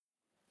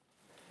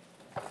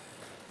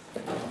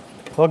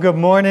Well, good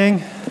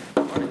morning.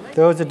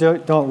 Those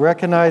that don't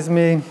recognize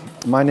me,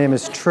 my name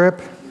is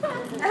Tripp.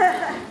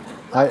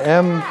 I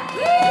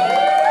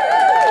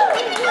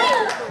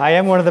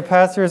am one of the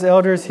pastor's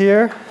elders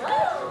here.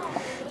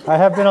 I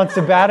have been on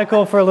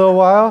sabbatical for a little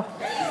while.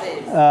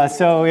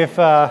 So if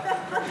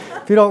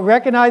you don't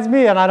recognize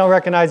me and I don't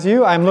recognize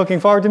you, I'm looking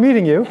forward to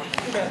meeting you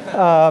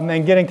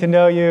and getting to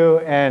know you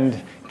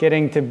and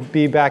getting to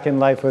be back in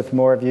life with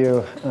more of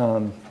you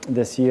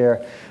this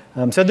year.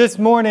 So this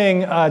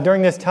morning,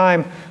 during this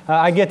time,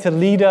 I get to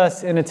lead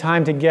us in a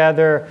time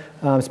together,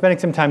 spending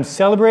some time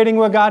celebrating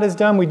what God has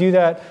done. We do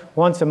that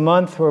once a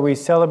month where we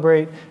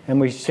celebrate and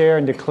we share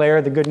and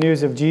declare the good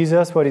news of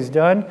Jesus, what he's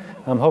done.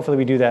 Hopefully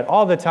we do that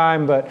all the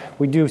time, but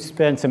we do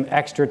spend some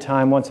extra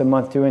time once a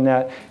month doing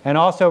that. And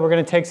also we're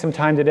going to take some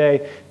time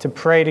today to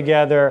pray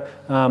together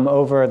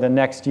over the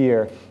next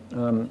year.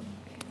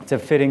 It's a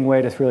fitting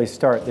way to really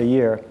start the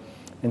year.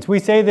 And so we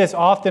say this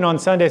often on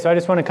Sunday, so I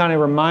just want to kind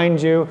of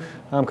remind you,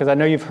 because I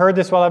know you've heard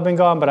this while I've been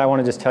gone, but I want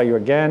to just tell you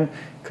again,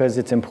 because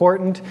it's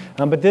important.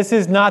 But this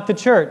is not the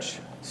church.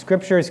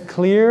 Scripture is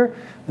clear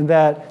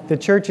that the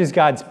church is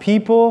God's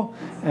people,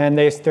 and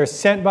they're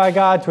sent by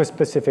God to a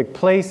specific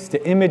place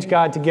to image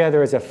God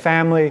together as a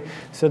family,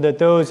 so that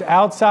those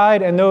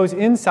outside and those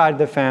inside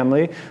the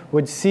family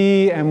would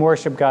see and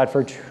worship God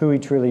for who he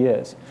truly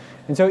is.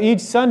 And so each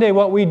Sunday,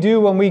 what we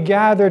do when we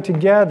gather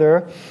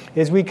together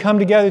is we come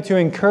together to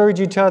encourage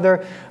each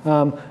other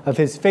of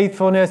his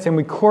faithfulness, and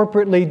we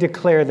corporately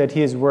declare that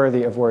he is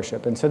worthy of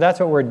worship. And so that's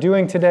what we're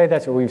doing today.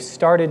 That's what we've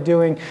started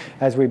doing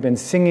as we've been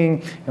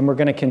singing, and we're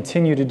going to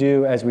continue to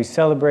do as we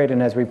celebrate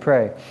and as we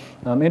pray.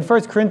 In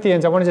 1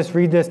 Corinthians, I want to just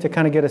read this to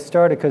kind of get us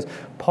started, because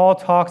Paul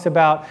talks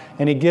about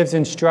and he gives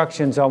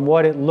instructions on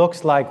what it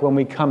looks like when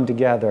we come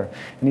together.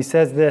 And he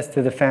says this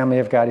to the family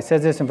of God. He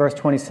says this in verse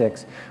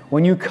 26.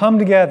 When you come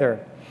together,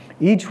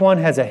 each one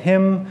has a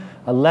hymn,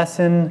 a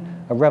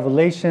lesson, a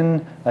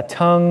revelation, a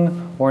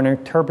tongue, or an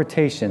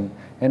interpretation.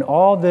 And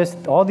all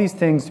these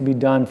things to be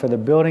done for the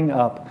building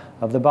up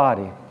of the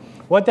body.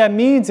 What that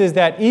means is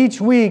that each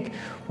week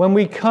when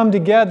we come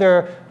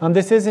together,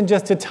 this isn't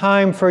just a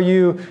time for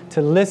you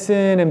to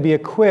listen and be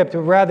equipped,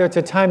 but rather it's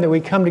a time that we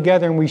come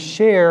together and we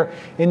share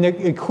in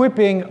the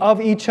equipping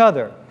of each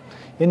other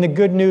in the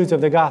good news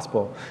of the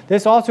gospel.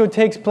 This also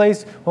takes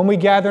place when we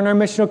gather in our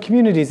missional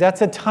communities.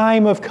 That's a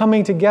time of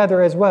coming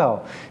together as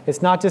well.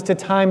 It's not just a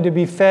time to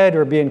be fed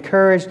or be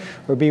encouraged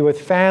or be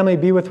with family,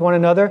 be with one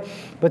another,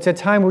 but it's a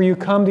time where you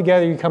come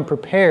together, you come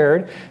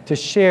prepared to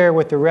share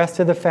with the rest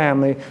of the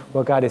family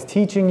what God is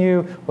teaching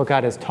you, what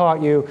God has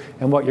taught you,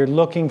 and what you're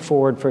looking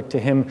forward to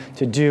him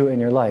to do in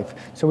your life.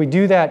 So we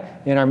do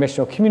that in our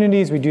missional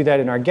communities, we do that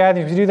in our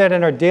gatherings, we do that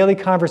in our daily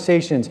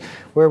conversations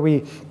where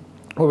we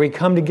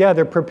come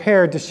together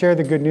prepared to share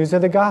the good news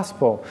of the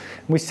gospel.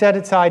 We set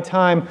aside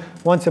time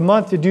once a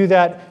month to do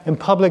that in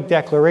public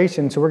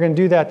declaration. So we're going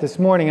to do that this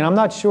morning. And I'm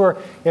not sure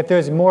if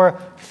there's a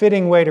more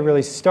fitting way to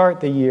really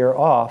start the year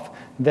off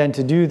than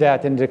to do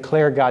that, than to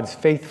declare God's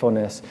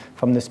faithfulness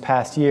from this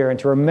past year and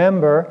to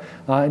remember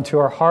into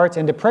our hearts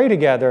and to pray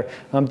together,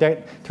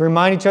 to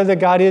remind each other that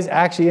God is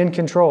actually in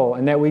control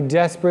and that we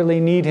desperately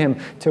need him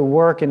to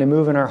work and to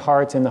move in our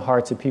hearts and the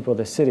hearts of people of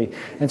the city.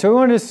 And so we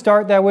wanted to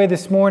start that way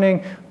this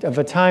morning of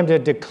a time to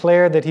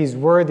declare that he's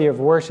worthy of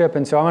worship.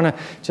 And so I want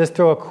to just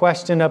throw a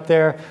question up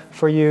there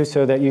for you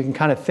so that you can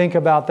kind of think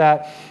about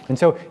that. And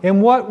so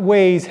in what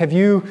ways have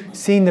you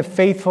seen the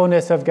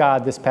faithfulness of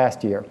God this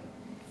past year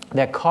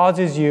that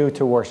causes you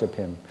to worship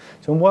him?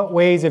 So in what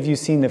ways have you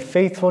seen the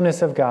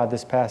faithfulness of God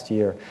this past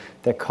year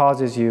that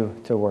causes you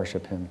to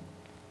worship him?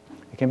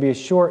 It can be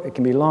short, it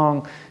can be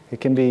long, it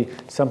can be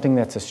something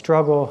that's a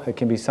struggle, it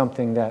can be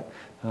something that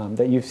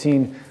you've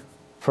seen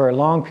for a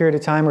long period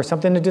of time, or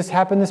something that just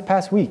happened this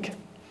past week.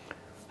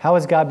 How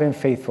has God been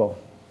faithful?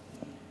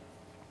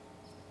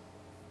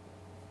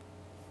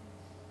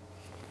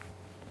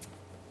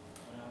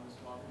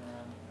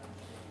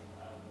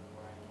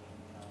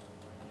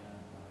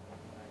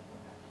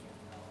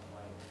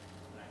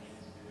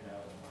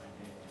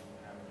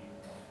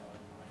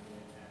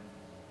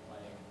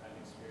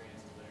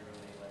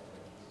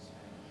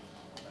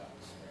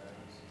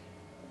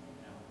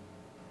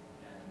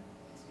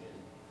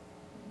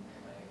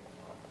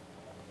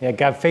 Yeah,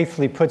 God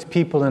faithfully puts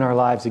people in our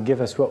lives to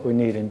give us what we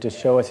need and to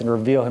show us and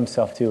reveal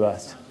himself to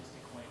us.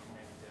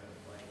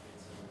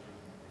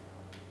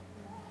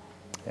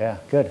 Yeah,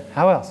 good.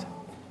 How else?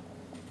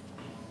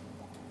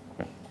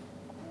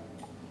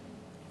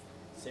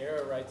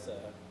 Sarah writes a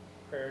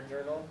prayer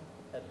journal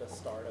at the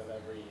start of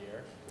every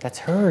year. That's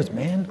hers,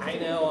 man. I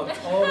know, I'm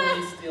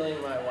totally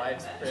stealing my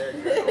wife's prayer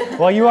journal.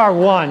 Well, you are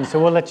one,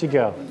 so we'll let you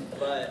go.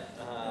 But,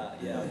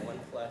 one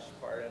flesh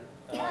pardon.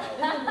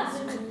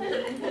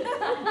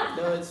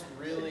 No,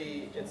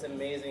 it's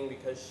amazing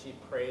because she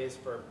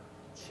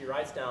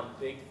writes down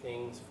big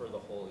things for the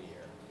whole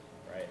year,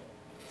 right?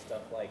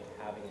 Stuff like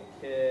having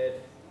a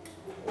kid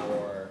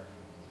or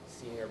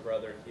seeing your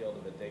brother healed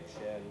of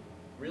addiction,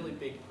 really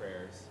big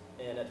prayers.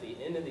 And at the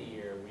end of the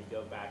year, we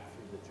go back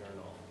through the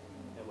journal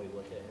and we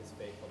look at his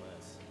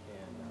faithfulness.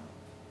 And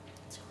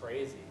it's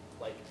crazy.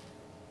 like,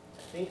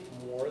 I think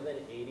more than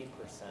 80%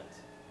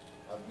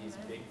 of these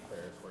big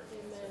prayers were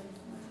answered.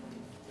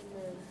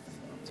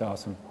 It's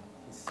awesome.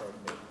 He's so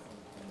faithful.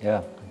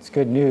 Yeah, it's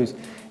good news.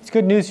 It's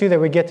good news too that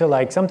we get to,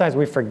 like, sometimes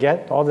we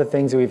forget all the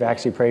things that we've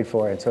actually prayed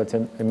for, and so it's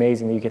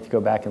amazing that you get to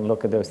go back and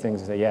look at those things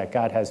and say, yeah,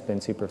 God has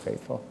been super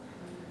faithful.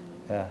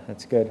 Yeah,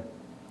 that's good.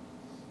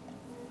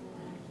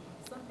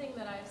 Something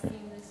that I've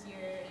seen this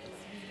year is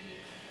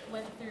we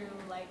went through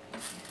like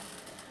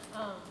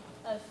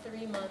a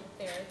 3-month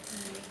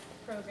therapy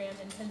program,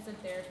 intensive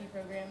therapy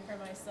program for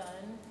my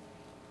son,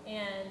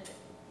 and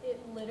it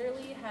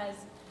literally has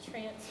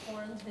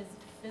transformed his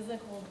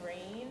physical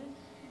brain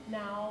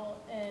now,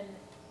 and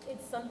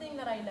it's something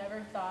that I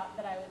never thought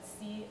that I would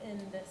see in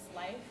this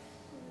life.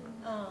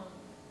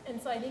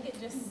 And so I think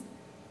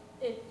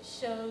it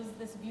shows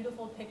this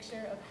beautiful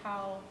picture of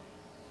how,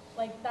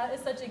 like, that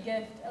is such a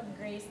gift of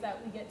grace that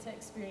we get to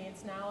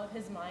experience now, of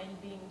his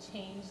mind being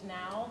changed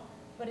now,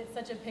 but it's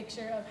such a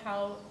picture of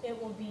how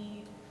it will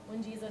be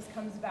when Jesus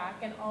comes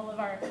back, and all of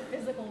our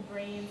physical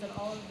brains and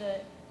all of the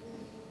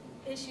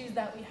issues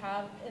that we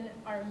have in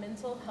our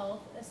mental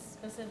health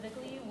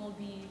specifically will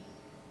be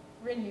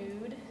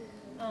renewed.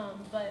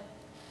 But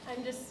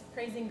I'm just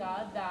praising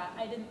God that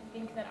I didn't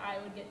think that I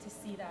would get to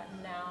see that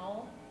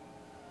now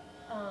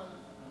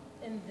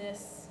in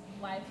this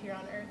life here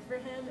on earth for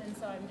him. And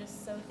so I'm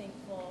just so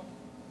thankful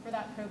for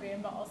that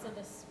program, but also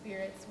the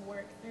Spirit's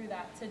work through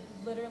that to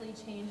literally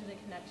change the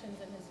connections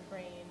in his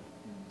brain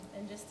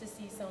and just to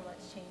see so much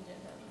change in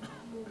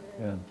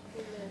him.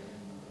 Yeah.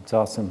 It's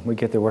awesome. We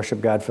get to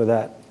worship God for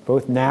that,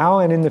 both now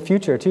and in the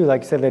future too.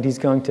 Like I said, that he's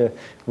going to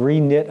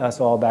re-knit us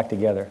all back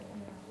together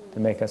to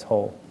make us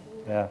whole.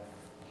 Yeah.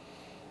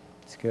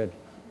 It's good.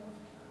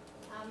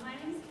 My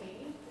name's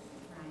Katie. This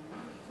is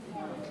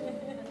Ryan.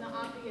 And the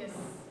obvious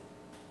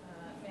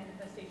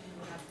manifestation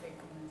of God's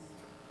faithfulness,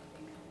 I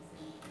think,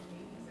 comes in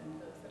meetings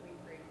and those that we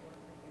prayed for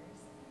years.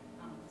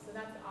 So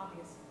that's the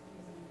obvious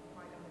reason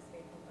why God is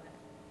faithful. But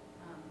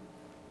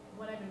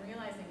what I've been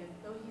realizing is,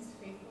 though He's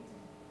faithful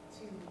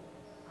to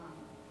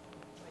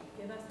like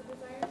give us the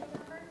desires of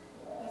our heart,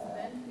 He's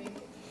then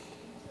faithful to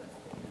speak to us.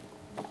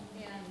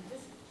 And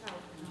this child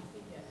cannot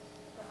speak yet,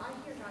 but I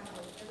hear God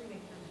voice every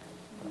day from him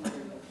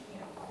through,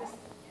 just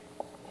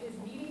his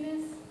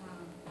neediness,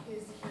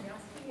 his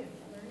curiosity and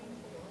learning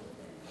the Lord.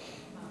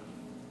 And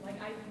like,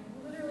 I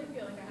literally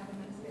feel like I have a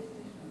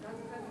manifestation of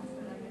God's presence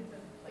that I get to,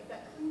 like,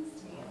 that clings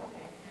to me every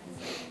day. And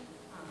so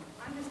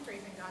I'm just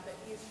praising God that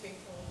He is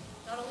faithful,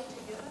 not only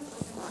to give us,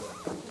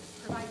 but to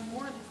provide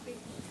more of His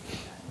faithfulness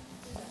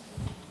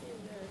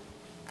through that.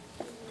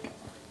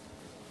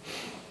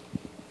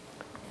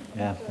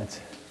 Yeah,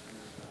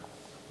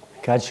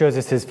 God shows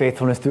us his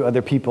faithfulness through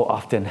other people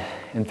often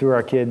and through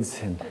our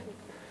kids. And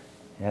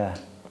yeah.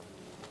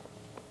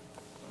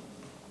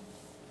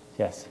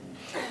 Yes.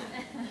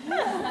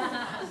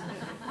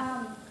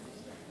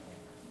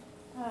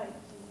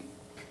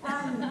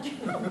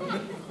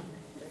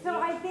 So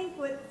I think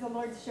what the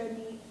Lord showed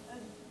me,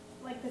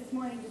 like this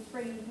morning, just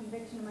bringing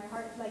conviction to my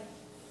heart, like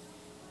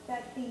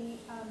that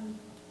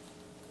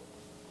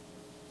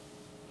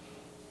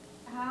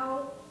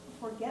how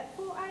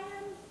forgetful I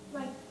am.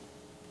 Like,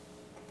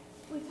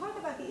 we talk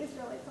about the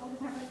Israelites all the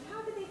time, like,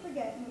 how did they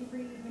forget? And we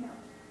read,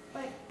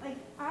 but like,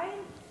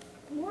 I'm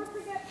more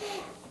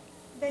forgetful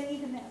than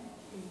even them.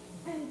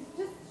 And it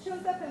just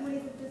shows up in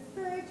ways of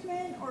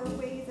discouragement, or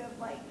ways of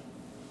like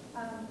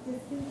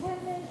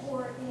discontentment,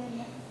 or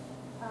in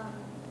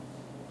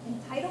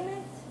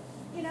entitlement,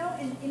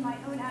 in my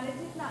own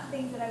attitudes, not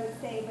things that I would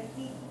say, but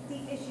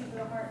deep issues of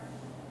the heart.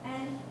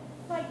 And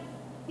like,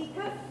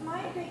 because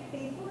my great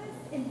faithfulness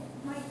and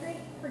my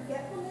great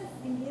forgetfulness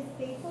in his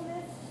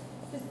faithfulness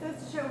just goes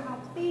to show how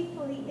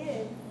faithful he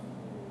is,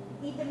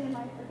 even in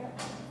my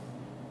forgetfulness,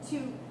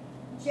 to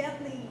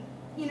gently,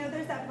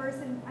 there's that verse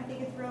in, I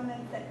think it's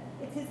Romans, that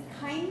it's his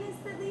kindness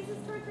that leads us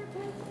towards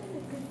repentance.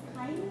 It's his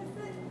kindness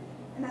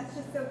and that's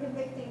just so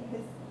convicting,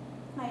 because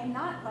I am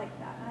not like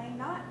that. I am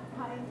not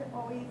kind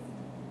always.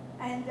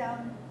 And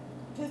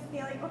just be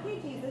like, okay,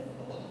 Jesus,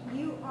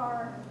 you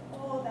are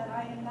all that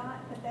I am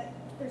not, but that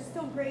there's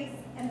still grace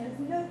and there's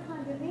no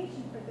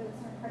condemnation for those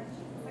who are in Christ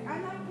Jesus. Like,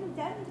 I'm not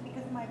condemned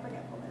because of my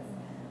forgetfulness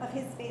of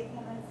his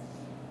faithfulness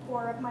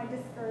or of my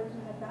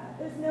discouragement of that.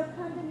 There's no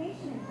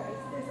condemnation in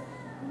Christ. There's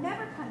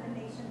never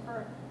condemnation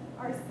for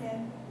our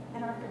sin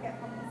and our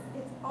forgetfulness.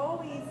 It's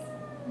always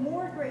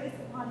more grace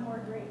upon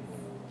more grace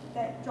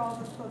that draws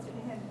us closer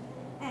to him.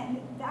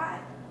 And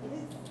that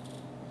is,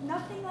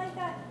 nothing like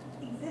that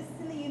exists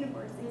in the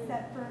universe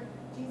except for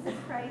Jesus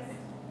Christ,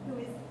 who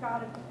is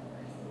God of the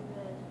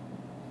universe.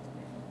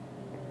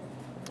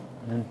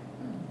 Amen.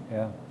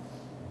 Yeah.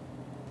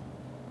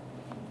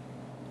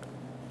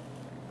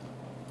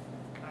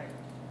 Hi.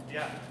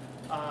 Yeah.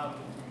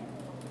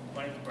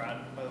 My name's Brad,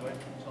 by the way.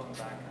 Chilling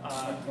back.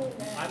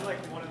 I'm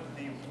like one of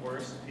the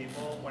worst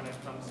people when it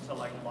comes to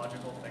like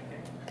logical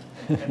thinking,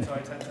 and so I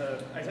tend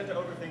to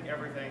overthink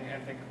everything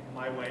and think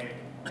my way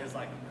is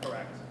like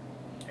correct.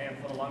 And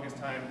for the longest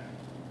time,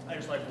 I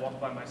just like walked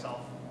by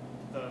myself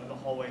the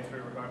whole way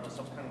through, regardless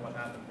of kind of what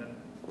happened. And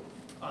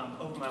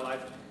over my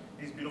life,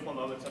 these beautiful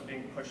moments of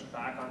being pushed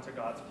back onto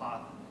God's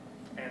path.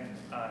 And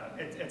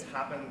it's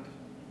happened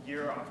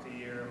year after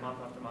year, month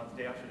after month,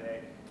 day after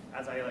day,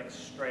 as I like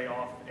stray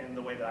off in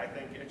the way that I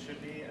think it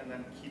should be, and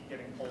then keep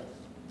getting pulled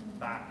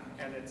back.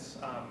 And it's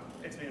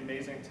been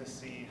amazing to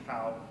see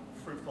how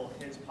fruitful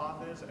his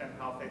path is and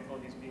how faithful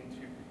he's been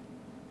to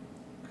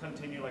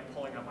continue like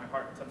pulling at my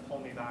heart to pull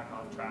me back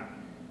on track.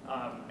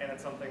 And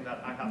it's something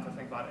that I have to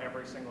think about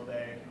every single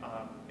day,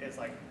 is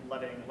like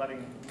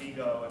letting me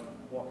go and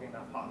walking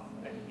that path.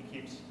 And he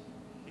keeps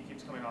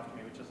coming after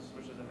me, which is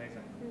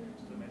amazing.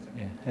 Which is amazing.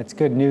 Yeah, that's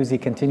good news. He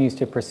continues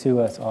to pursue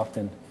us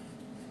often.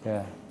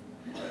 Yeah.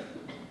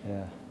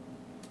 Yeah.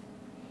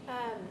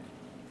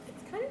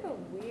 It's kind of a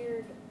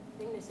weird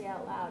thing to say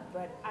out loud,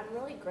 but I'm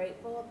really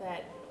grateful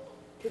that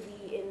to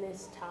be in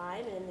this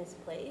time and in this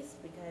place,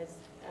 because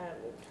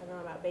we're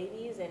talking about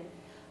babies, and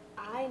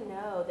I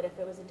know that if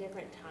it was a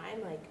different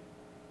time, like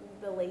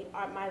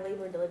my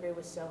labor and delivery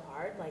was so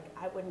hard, like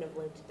I wouldn't have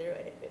lived through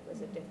it if it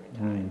was a different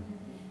time.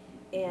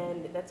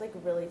 And that's like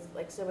really,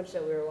 like so much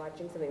so we were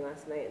watching something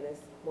last night and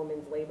this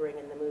woman's laboring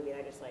in the movie, and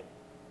I just like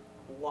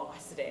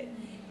lost it,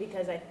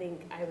 because I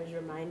think I was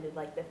reminded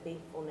like the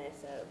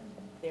faithfulness of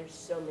there's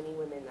so many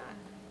women that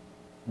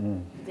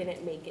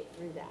didn't make it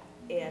through that.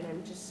 And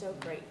I'm just so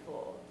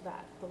grateful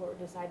that the Lord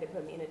decided to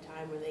put me in a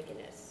time where they can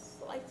just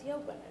slice you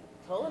open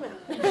and pull them out.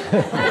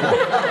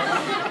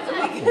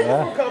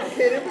 Yeah.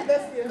 Complicated, but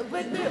that's the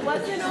But it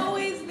wasn't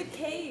always the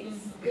case.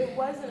 It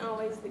wasn't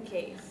always the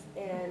case.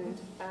 And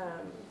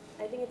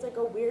I think it's like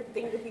a weird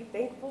thing to be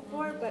thankful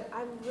for, but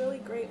I'm really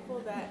grateful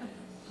that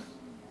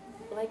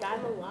like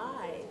I'm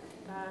alive.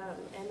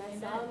 And that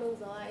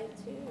Solomon's alive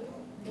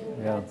too. And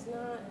Yeah. that's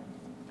not,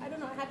 I don't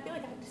know, I feel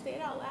like I have to say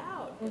it out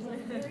loud because I'm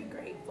very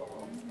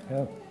grateful.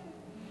 Yeah.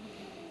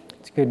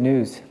 It's good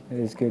news. It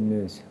is good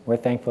news. We're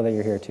thankful that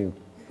you're here too.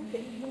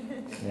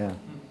 Yeah.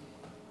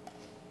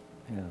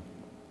 Yeah.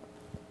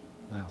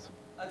 Miles.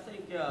 I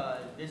think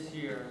this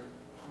year,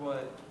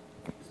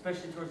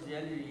 especially towards the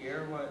end of the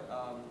year, what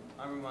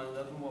I'm reminded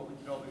of and what we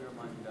could all be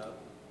reminded of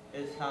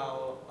is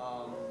how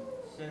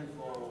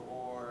sinful,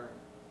 or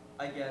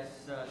I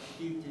guess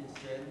steeped in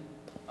sin,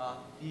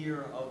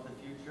 fear of the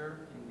future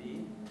can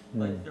be.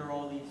 Like there are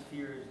all these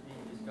fears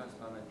being discussed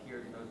by my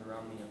peers and those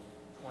around me of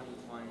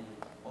 2020,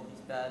 all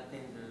these bad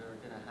things that are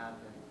going to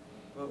happen.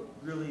 But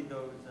really,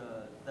 those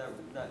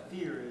that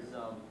fear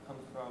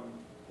comes from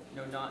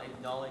not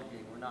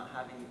acknowledging or not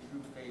having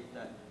true faith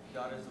that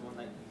God is the one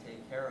that can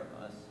take care of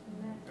us,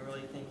 and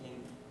really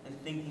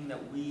thinking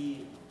that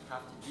we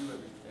have to do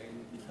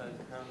everything, because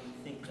apparently we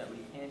think that we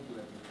can do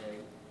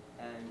everything,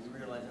 and we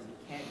realize that we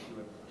can't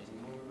do everything.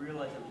 And when we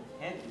realize that we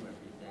can't do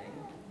everything,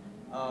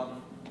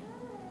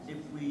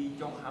 if we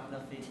don't have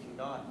enough faith in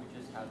God, we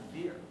just have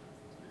fear,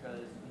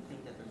 because we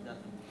think that there's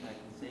nothing that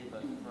can save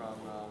us from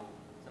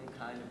some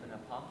kind of an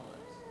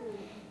apocalypse.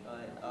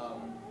 But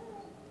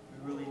we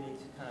really need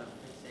to kind of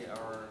fixate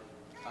our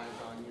eyes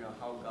on,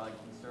 how God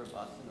can serve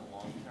us in the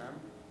long term,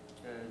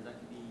 because that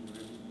can be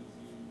really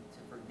easy to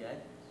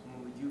forget. And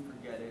when we do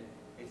forget it,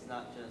 it's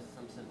not just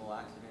some simple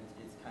accidents.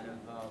 It's kind of,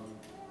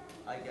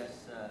 I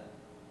guess,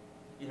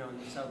 in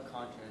the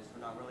subconscious,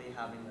 we're not really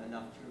having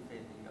enough true faith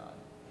in God.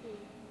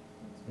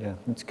 Yeah,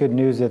 it's good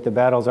news that the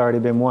battle's already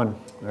been won,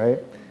 right?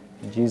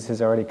 And Jesus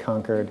has already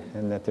conquered,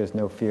 and that there's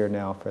no fear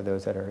now for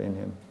those that are in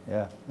him.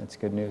 Yeah, that's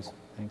good news.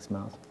 Thanks,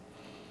 Miles.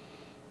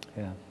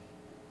 Yeah.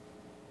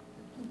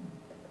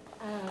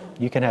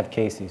 You can have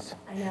Casey's.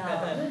 I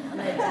know.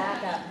 My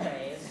backup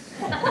praise.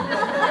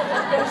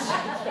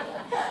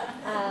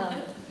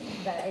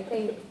 But I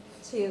think,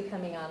 too,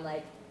 coming on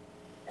like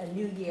a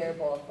new year,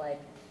 both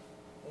like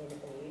in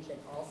age and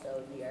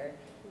also year,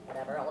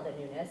 whatever, all the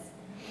newness.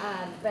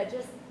 But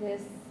just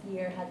this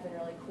year has been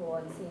really cool,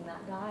 and seeing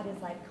that God is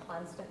like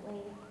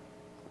constantly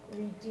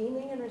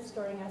redeeming and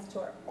restoring us to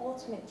our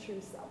ultimate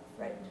true self,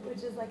 right?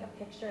 Which is like a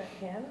picture of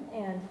him,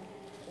 and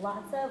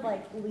lots of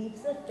like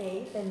leaps of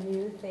faith and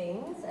new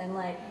things. And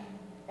like,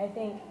 I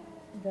think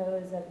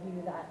those of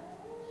you that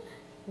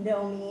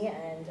know me,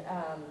 and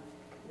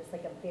just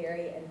like a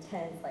very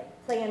intense like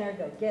planner,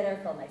 go-getter,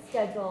 fill my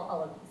schedule,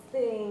 all of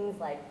these things,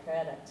 like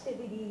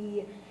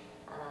productivity.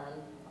 I'll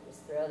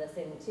just throw this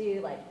in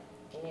too, like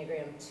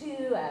Enneagram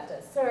 2, I have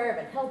to serve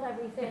and help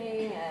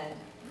everything. And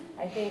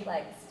I think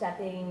like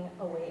stepping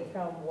away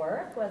from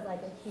work was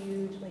like a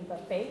huge leap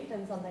of faith,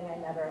 and something I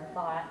never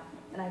thought.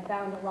 And I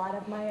found a lot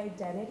of my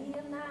identity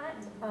in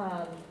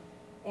that.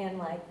 And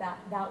like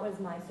that was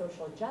my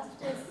social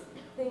justice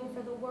thing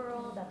for the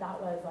world, that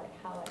was like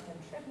how I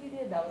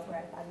contributed, that was where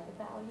I found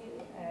my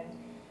value. And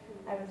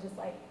I was just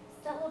like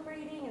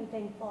celebrating and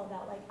thankful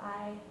that like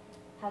I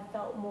have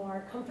felt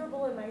more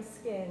comfortable in my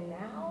skin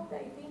now,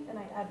 I think, than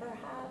I ever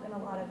have. And a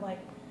lot of like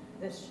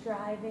the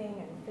striving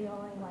and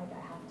feeling like I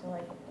have to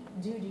like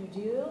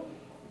do,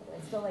 I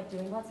still like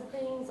doing lots of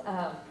things,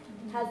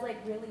 has like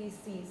really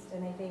ceased.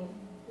 And I think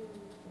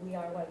We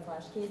Are One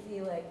Flash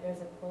Casey, like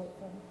there's a quote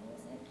from, who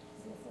is it?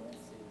 C.S. Lewis,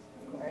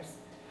 of course.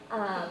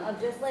 of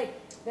just like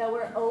that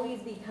we're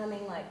always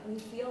becoming like, we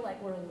feel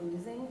like we're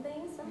losing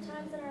things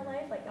sometimes in our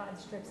life, like God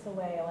strips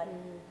away like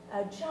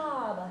a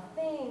job, a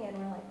thing, and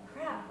we're like,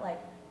 crap, like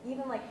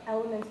even like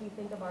elements we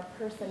think of our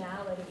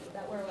personality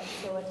that we're like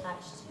so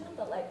attached to,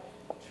 but like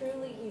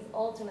truly He's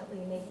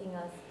ultimately making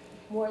us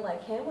more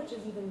like Him, which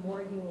is even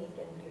more unique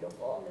and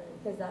beautiful,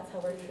 because that's how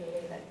we're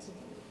created meant to be.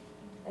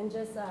 And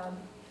just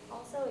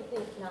also, I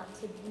think not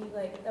to be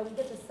like, that we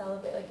get to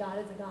celebrate, like God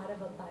is a God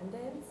of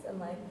abundance, and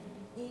like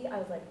I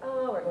was like,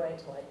 oh, we're going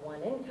to like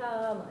one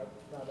income, like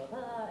blah, blah,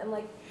 blah, and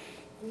like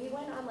we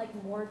went on like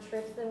more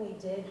trips than we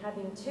did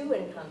having two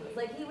incomes.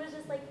 Like He was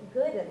just like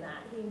good in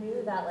that. He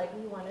knew that like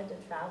we wanted to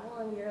travel,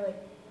 and we were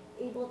like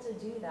able to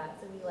do that,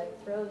 so we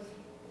like throws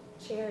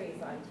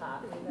cherries on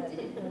top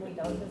even when we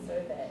don't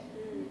deserve it,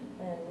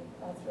 and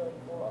that's really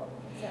cool.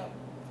 So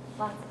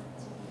lots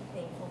to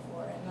be thankful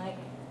for, and like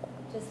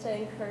just to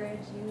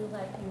encourage you,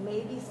 like you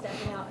may be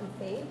stepping out in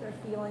faith or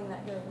feeling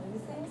that you're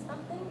losing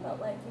something, but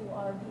like you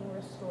are being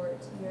restored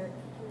to your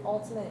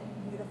ultimate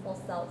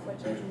beautiful self,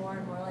 which is more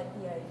and more like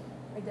the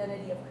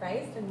identity of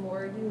Christ and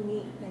more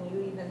unique than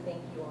you even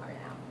think you are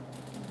now.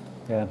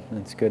 Yeah,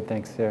 that's good.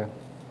 Thanks, Sarah.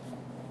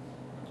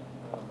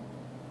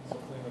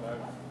 Something that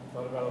I've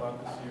thought about a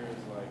lot this year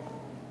is like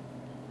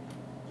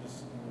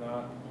just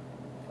not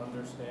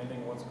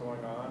understanding what's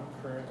going on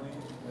currently,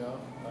 you know.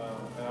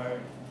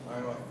 And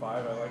I'm a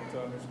 5. I like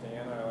to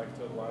understand. I like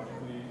to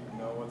logically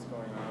know what's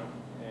going on.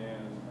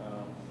 And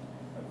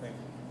I think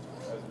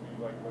as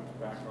we like look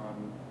back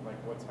on like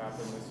what's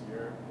happened this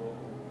year, we'll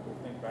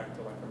think back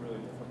to like a really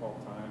difficult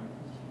time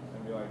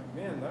and be like,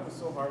 man, that was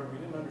so hard. We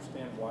didn't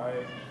understand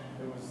why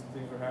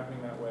things were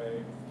happening that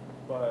way.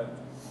 But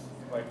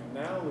like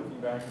now looking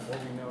back and what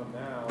we know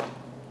now,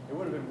 it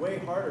would have been way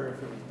harder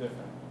if it was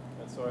different.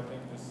 And so I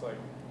think just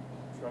like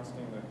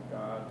trusting that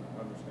God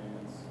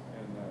understands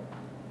and that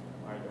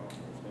I don't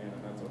understand,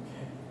 and that's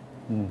okay.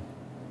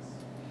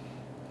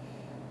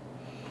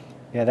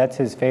 Yeah, that's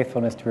His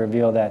faithfulness to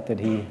reveal that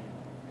He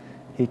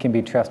can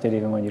be trusted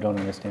even when you don't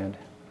understand.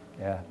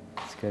 Yeah,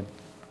 that's good.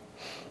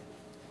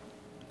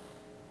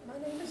 My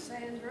name is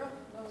Sandra.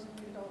 Those of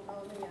you who don't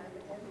know me, I'm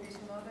Edward's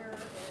mother,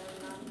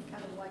 and I'm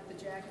kind of like the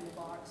Jack in the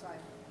Box. I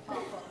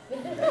pop up.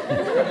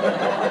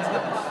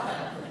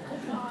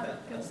 I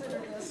consider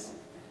this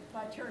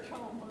my church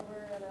home when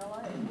we're in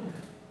LA.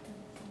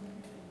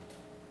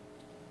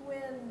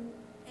 When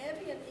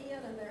Abby and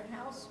Ian and their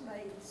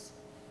housemates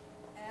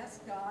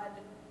asked God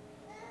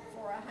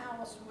for a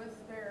house with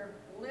their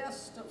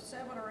list of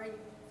 7 or 8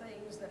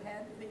 things that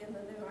had to be in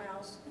the new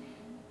house,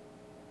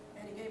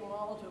 and He gave them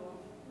all to them,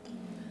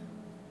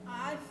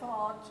 I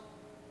thought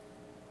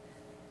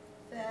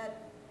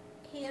that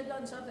He had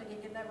done something He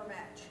could never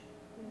match.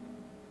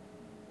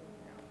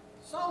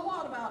 So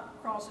what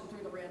about crossing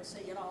through the Red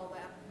Sea and all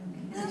that?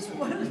 This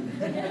was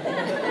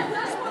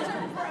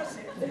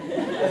impressive.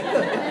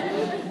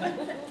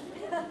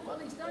 Well,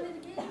 He's done it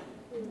again.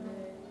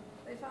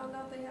 They found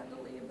out they had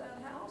to leave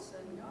that house,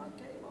 and God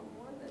gave them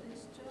one that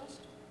is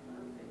just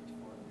perfect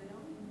for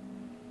them.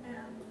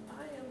 And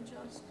I am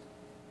just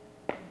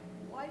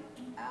wiped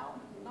out,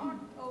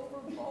 knocked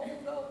over,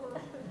 bowled over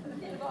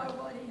by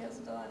what He has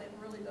done. It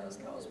really does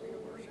cause me to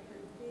worship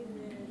Him.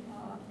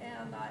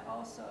 And I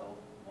also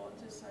want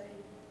to say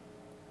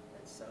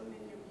that so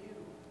many of you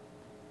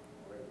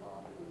were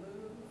involved in the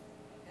move,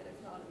 and if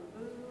not in the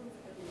move,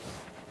 in the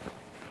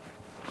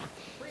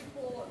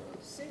prequel or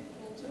the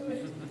sequel to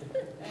it,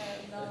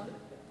 and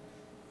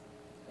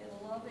in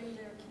loving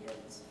their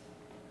kids.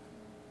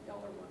 Y'all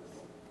are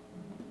wonderful.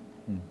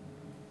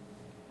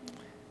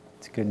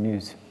 It's good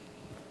news.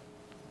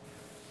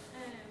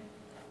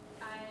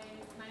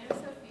 My name is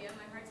Sophia.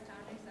 My heart's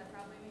pounding, so that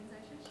probably means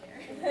I should share.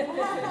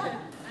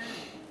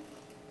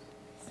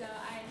 So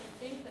I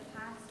think the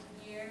past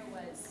year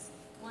was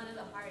one of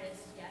the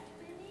hardest yet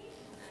for me.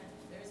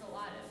 There's a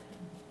lot of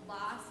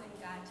loss and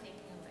God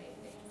taking away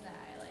things that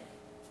I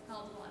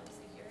held a lot of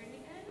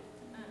security in.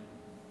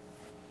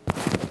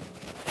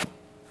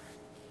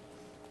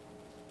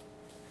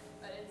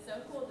 But it's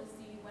so cool to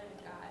see when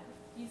God,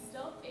 He's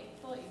still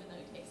faithful even though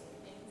He takes away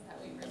things that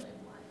we really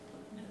want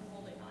and are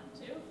holding on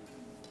to.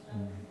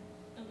 And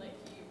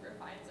He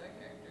refines our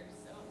character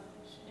so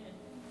much in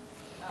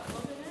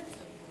wilderness,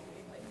 and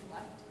we've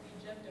left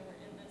Egypt and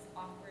we're in this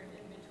awkward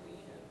in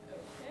between of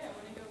okay, I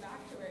want to go back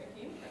to where I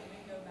came from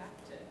and go back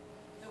to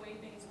the way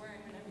things were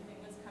when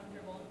everything was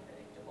comfortable and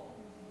predictable.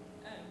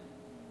 And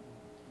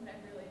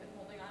I've really been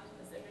holding on to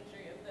this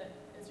imagery of the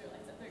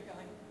Israelites that they're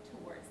going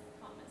towards the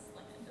promised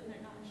land and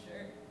they're not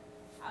sure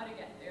how to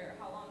get there,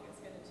 how long it's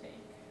going to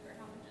take, or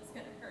how much it's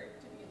going to hurt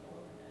to be in the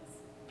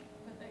wilderness.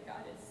 But that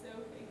God is so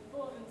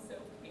faithful and so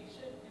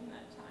patient in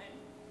that time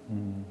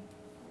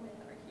with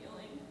our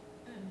healing.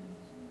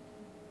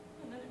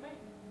 And then it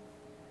might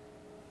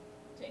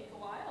take a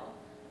while.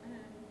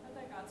 But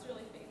that God's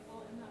really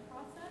faithful in that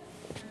process.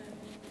 And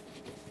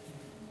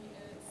He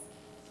is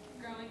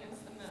growing us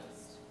the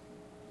most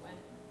when,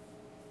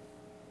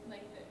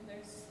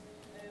 there's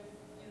a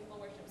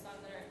beautiful worship song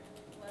that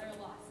our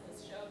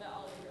losses show that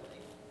all we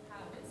really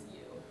have is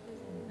You.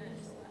 And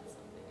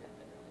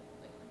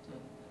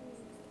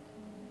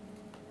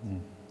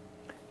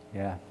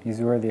Yeah, he's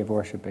worthy of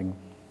worshiping.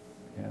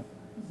 Yeah.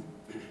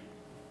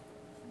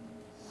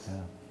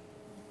 Yeah.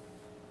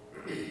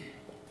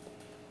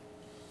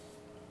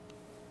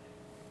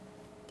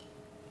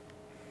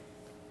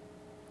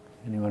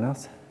 Anyone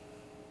else?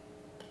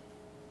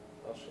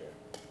 I'll share.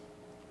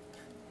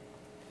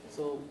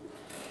 So,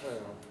 I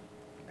don't know.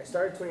 I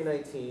started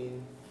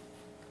 2019,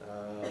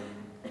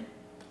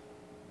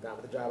 not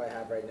with the job I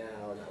have right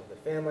now, not with the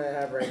family I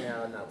have right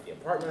now, not with the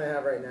apartment I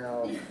have right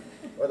now,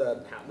 or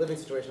the living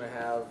situation I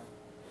have.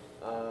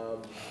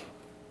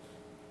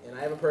 And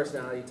I have a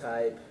personality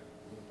type,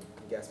 you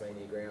can guess my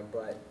Enneagram,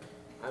 but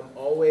I'm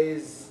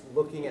always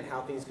looking at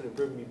how things can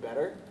improve and be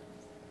better.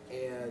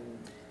 And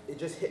it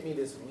just hit me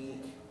this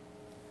week.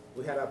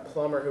 We had a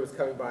plumber who was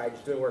coming by,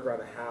 just doing work around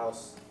the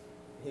house.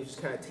 He was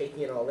just kind of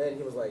taking it all in.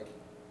 He was like,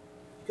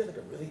 "You got like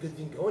a really good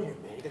thing going here,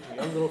 man. You got your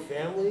young little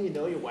family, you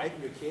know, your wife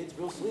and your kids,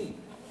 real sweet."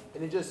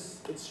 And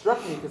it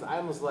struck me because I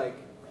was like,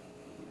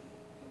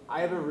 I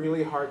have a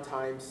really hard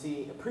time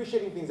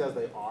appreciating things as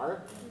they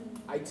are.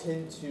 I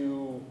tend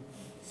to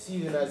see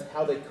them as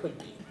how they could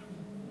be,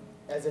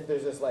 as if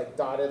there's this like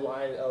dotted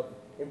line of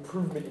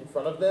improvement in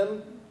front of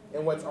them,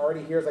 and what's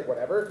already here is like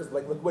whatever, because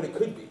like look what it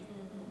could be.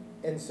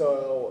 And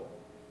so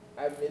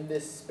I'm in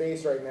this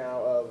space right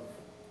now of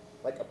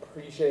like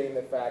appreciating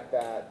the fact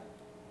that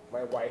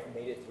my wife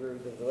made it through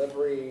the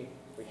delivery.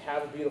 We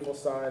have a beautiful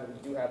son.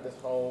 We do have this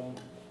home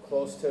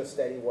close to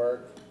steady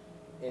work,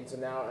 and so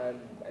now I'm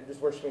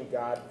just worshiping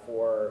God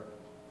for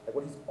like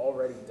what He's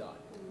already done,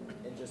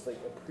 and just like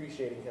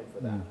appreciating Him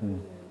for that. Mm-hmm.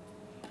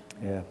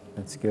 Yeah,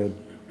 that's good.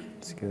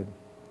 That's good.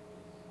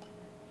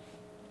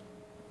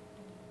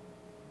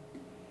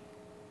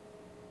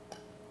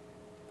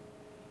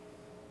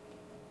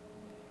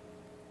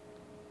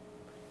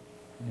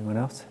 Anyone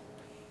else?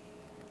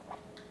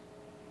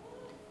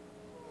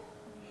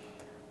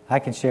 I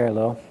can share a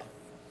little.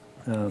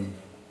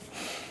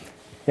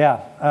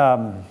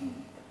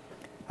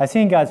 I've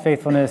seen God's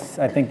faithfulness,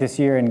 I think, this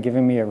year in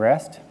giving me a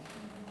rest.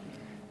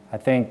 I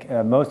think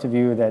most of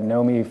you that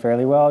know me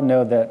fairly well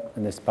know that,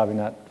 and this is probably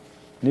not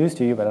news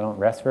to you, but I don't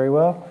rest very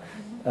well.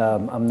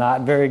 I'm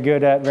not very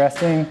good at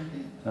resting.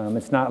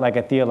 It's not like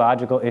a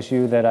theological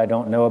issue that I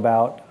don't know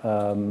about,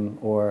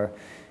 or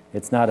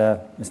it's not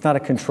a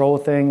control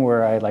thing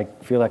where I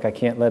like feel like I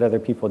can't let other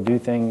people do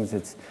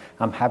things.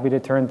 I'm happy to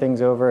turn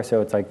things over,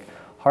 so it's like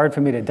hard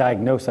for me to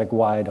diagnose like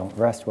why I don't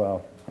rest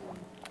well.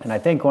 And I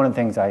think one of the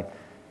things I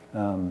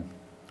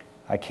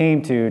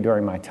came to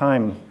during my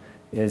time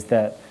is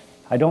that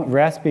I don't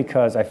rest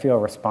because I feel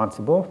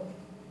responsible,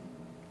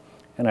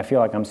 and I feel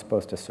like I'm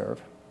supposed to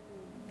serve.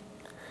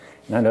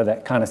 And I know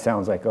that kind of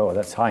sounds like, oh,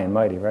 that's high and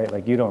mighty, right?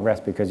 Like you don't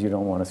rest because you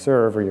don't want to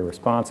serve or you're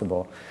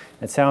responsible.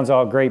 It sounds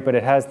all great, but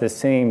it has the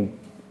same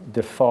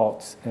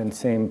defaults and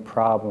same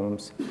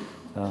problems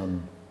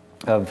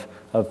of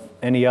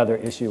any other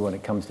issue when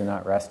it comes to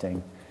not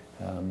resting.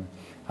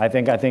 I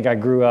think I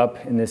grew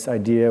up in this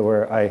idea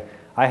where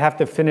I have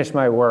to finish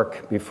my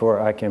work before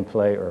I can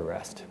play or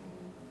rest.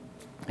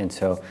 And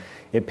so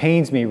it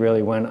pains me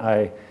really when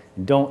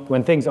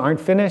things aren't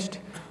finished,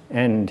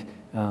 and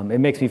it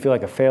makes me feel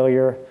like a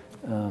failure.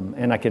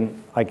 And I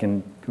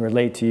can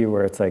relate to you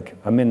where it's like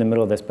I'm in the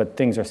middle of this, but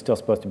things are still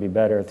supposed to be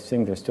better.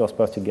 Things are still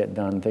supposed to get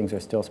done. Things are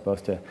still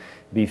supposed to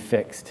be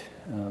fixed.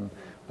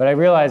 But I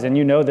realize, and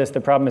you know this,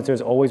 the problem is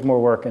there's always more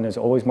work, and there's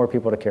always more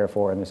people to care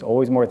for, and there's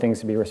always more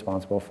things to be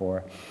responsible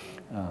for.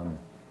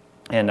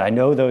 And I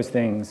know those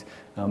things,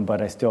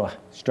 but I still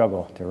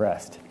struggle to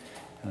rest.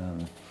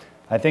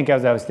 I think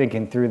as I was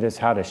thinking through this,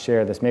 how to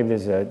share this, maybe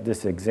there's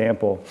this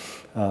example.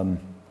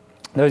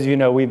 Those of you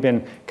know, we've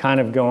been kind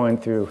of going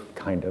through,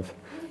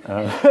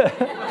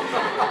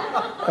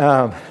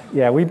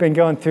 we've been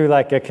going through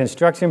like a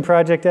construction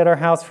project at our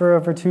house for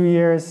over 2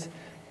 years.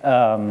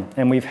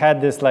 And we've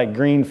had this like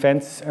green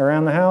fence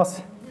around the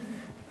house.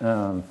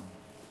 And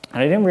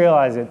I didn't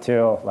realize it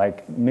till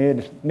like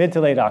mid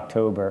to late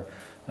October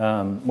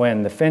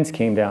when the fence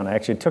came down. I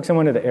actually took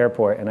someone to the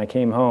airport and I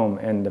came home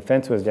and the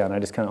fence was down. I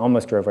just kind of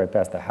almost drove right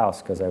past the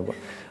house because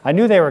I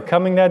knew they were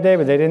coming that day,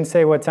 but they didn't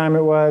say what time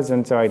it was.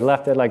 And so I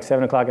left at like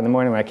 7 o'clock in the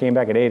morning. When I came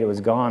back at 8, it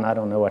was gone. I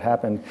don't know what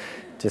happened.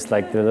 Just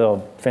like the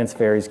little fence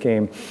fairies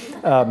came.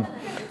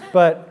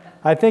 But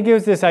I think it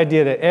was this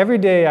idea that every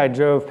day I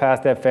drove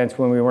past that fence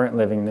when we weren't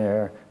living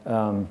there.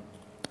 And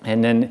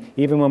then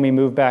even when we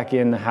moved back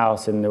in the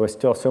house and there was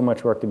still so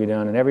much work to be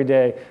done, and every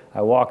day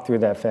I walked through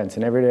that fence,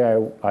 and every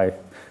day I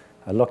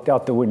looked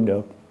out the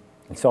window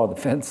and saw the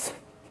fence.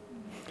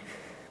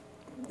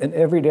 And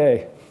every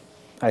day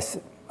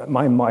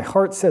my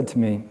heart said to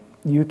me,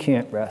 you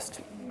can't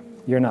rest.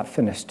 You're not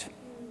finished.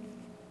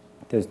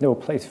 There's no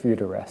place for you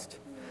to rest.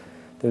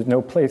 There's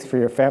no place for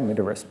your family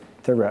to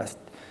rest.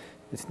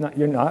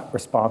 You're not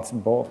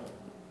responsible.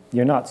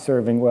 You're not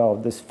serving well.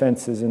 This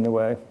fence is in the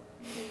way.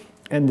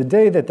 And the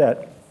day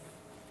that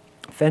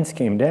fence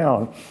came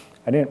down,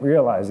 I didn't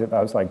realize it.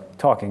 I was like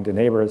talking to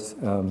neighbors,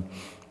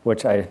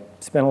 which I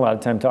spent a lot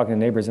of time talking to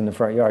neighbors in the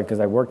front yard because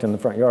I worked in the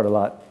front yard a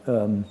lot.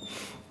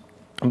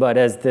 But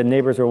as the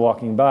neighbors were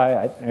walking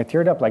by, I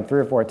teared up like 3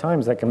 or 4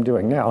 times like I'm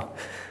doing now.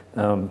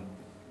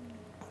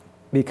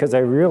 Because I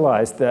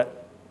realized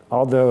that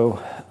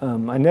although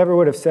I never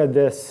would have said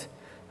this,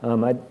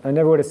 I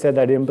never would have said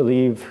that I didn't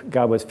believe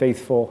God was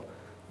faithful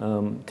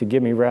to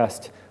give me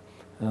rest.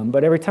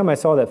 But every time I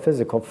saw that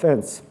physical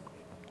fence,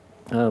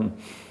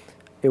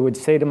 it would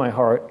say to my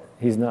heart,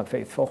 he's not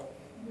faithful.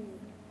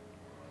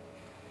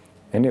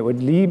 And it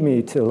would lead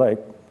me to like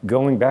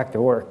going back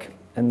to work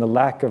and the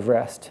lack of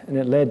rest. And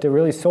it led to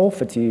really soul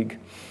fatigue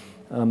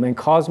and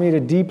caused me to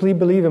deeply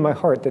believe in my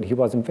heart that he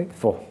wasn't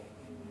faithful.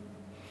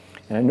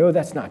 And I know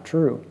that's not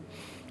true,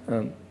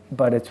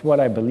 but it's what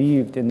I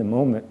believed in the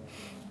moment.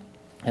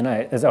 And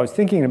as I was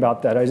thinking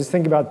about that, I just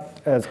think about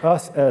as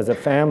us as a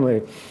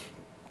family,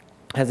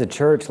 as a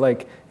church,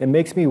 like it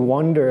makes me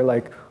wonder,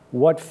 like,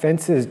 what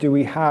fences do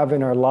we have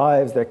in our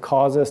lives that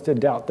cause us to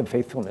doubt the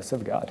faithfulness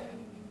of God?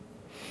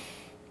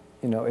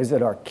 You know, is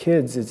it our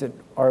kids? Is it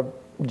our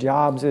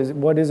jobs?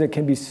 What is it? It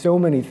can be so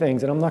many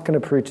things. And I'm not going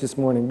to preach this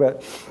morning,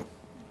 but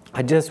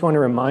I just want to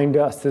remind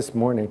us this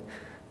morning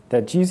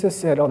that Jesus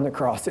said on the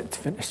cross, it's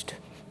finished.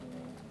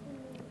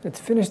 It's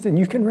finished and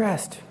you can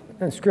rest.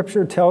 And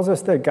Scripture tells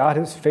us that God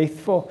is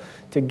faithful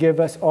to give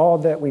us all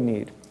that we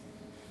need.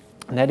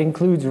 And that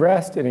includes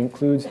rest. It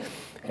includes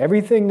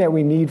everything that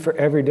we need for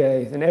every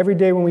day. And every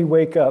day when we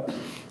wake up,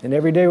 and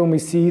every day when we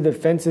see the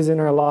fences in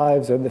our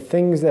lives or the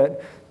things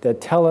that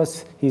tell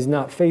us he's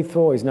not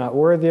faithful, he's not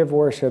worthy of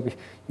worship,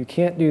 you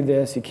can't do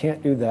this, you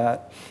can't do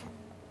that,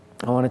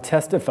 I want to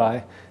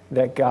testify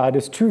that God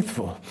is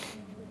truthful.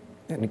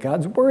 And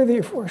God's worthy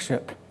of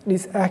worship. And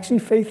he's actually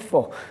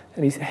faithful.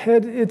 And he's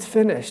said it's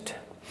finished.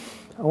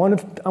 I want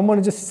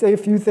to just say a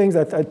few things.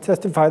 I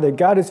testify that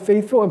God is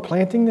faithful in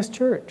planting this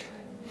church.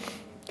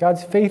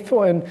 God's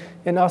faithful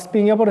in us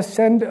being able to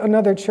send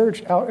another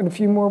church out in a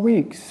few more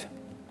weeks.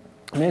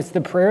 And it's the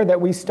prayer that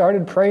we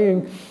started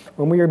praying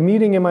when we were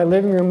meeting in my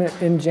living room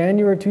in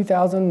January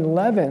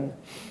 2011.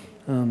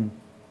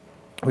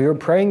 We were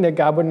praying that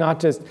God would not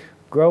just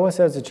grow us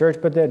as a church,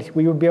 but that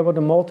we would be able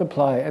to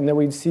multiply and that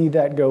we'd see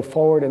that go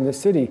forward in the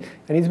city.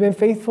 And he's been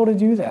faithful to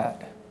do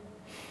that.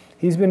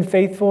 He's been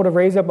faithful to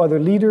raise up other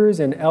leaders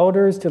and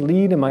elders to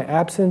lead in my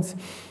absence.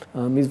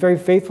 He's very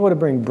faithful to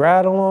bring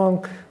Brad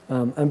along.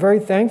 I'm very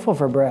thankful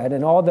for Brad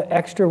and all the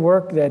extra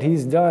work that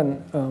he's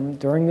done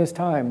during this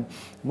time.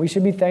 We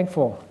should be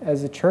thankful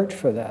as a church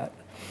for that.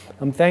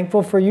 I'm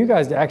thankful for you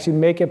guys to actually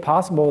make it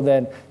possible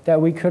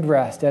that we could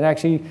rest and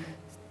actually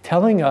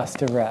telling us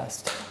to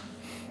rest.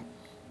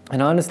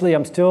 And honestly,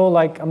 I'm still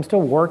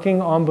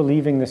working on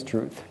believing this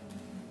truth.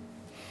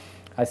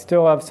 I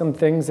still have some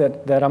things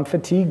that I'm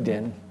fatigued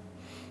in.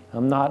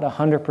 I'm not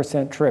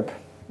 100% trip,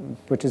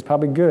 which is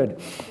probably good.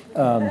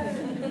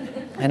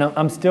 And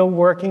I'm still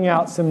working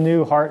out some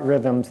new heart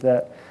rhythms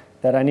that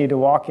I need to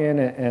walk in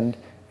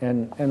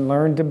and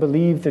learn to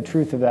believe the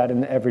truth of that in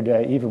the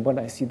everyday, even when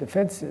I see the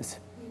fences.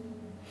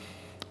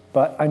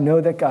 But I know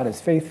that God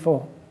is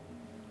faithful.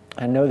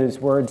 I know that his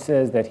word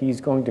says that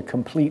he's going to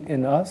complete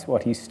in us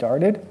what he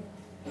started.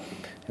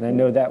 And I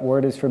know that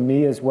word is for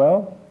me as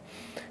well.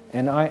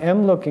 And I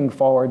am looking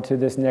forward to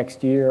this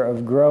next year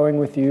of growing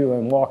with you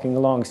and walking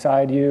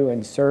alongside you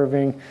and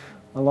serving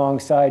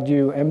alongside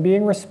you and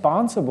being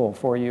responsible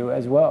for you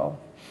as well.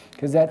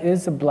 Because that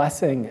is a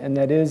blessing and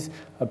that is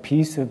a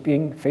piece of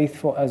being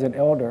faithful as an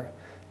elder.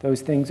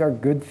 Those things are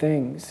good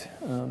things.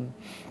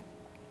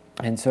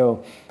 And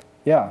so,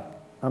 yeah,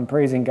 I'm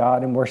praising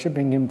God and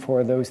worshiping him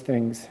for those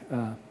things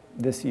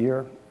this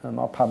year.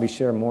 I'll probably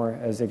share more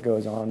as it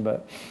goes on,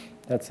 but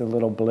that's a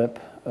little blip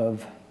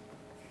of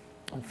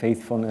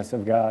faithfulness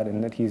of God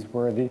and that he's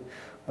worthy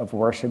of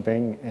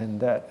worshiping and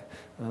that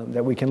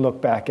we can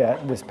look back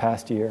at this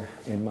past year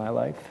in my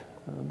life.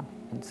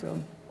 And so,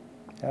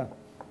 yeah.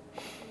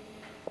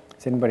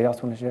 Does anybody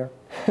else want to share?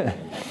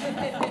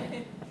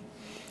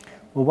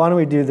 Well, why don't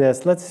we do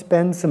this? Let's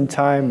spend some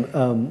time,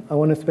 I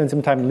want to spend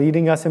some time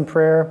leading us in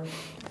prayer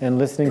and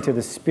listening to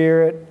the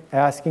Spirit,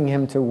 asking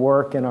him to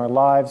work in our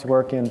lives,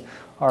 work in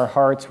our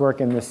hearts,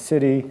 work in this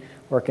city,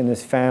 work in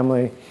this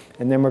family.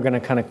 And then we're going to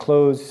kind of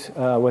close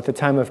with a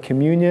time of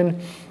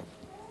communion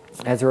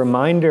as a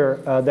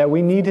reminder that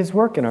we need his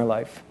work in our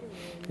life.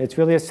 It's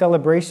really a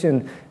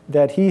celebration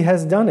that he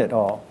has done it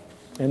all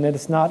and that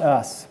it's not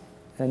us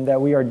and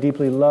that we are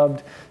deeply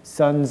loved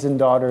sons and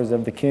daughters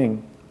of the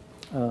King.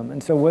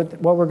 And so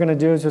what we're going to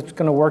do is just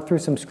going to work through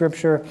some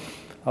scripture.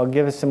 I'll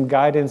give us some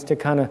guidance to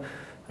kind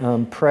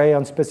of pray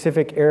on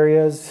specific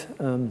areas.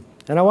 And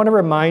I want to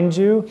remind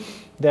you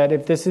that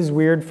if this is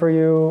weird for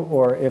you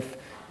or if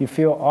you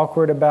feel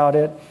awkward about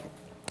it,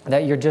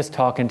 that you're just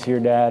talking to your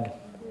dad.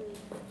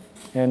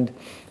 And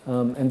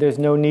there's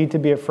no need to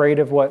be afraid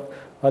of what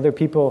other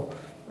people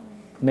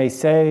may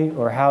say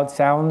or how it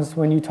sounds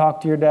when you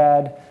talk to your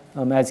dad.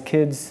 As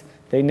kids,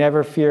 they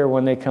never fear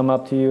when they come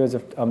up to you as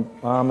a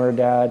mom or a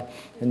dad,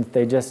 and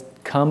they just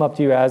come up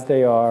to you as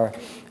they are,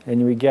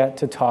 and we get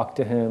to talk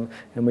to him,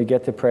 and we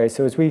get to pray.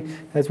 So as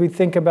we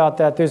think about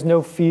that, there's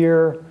no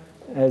fear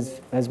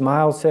as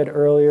Miles said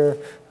earlier,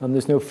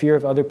 there's no fear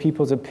of other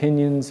people's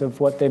opinions of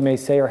what they may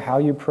say or how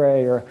you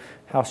pray or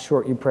how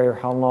short you pray or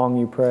how long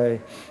you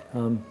pray.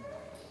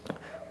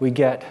 We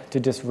get to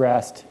just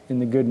rest in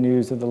the good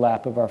news of the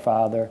lap of our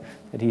Father,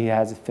 that He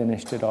has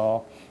finished it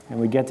all. And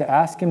we get to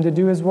ask Him to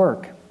do His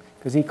work,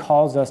 because He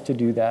calls us to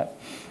do that.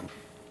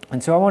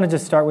 And so I want to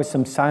just start with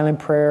some silent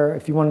prayer.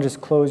 If you want to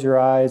just close your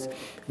eyes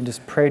and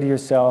just pray to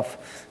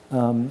yourself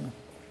and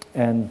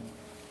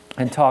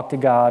talk to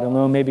God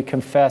alone, maybe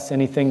confess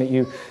anything that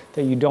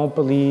you don't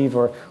believe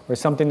or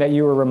something that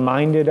you were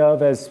reminded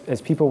of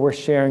as people were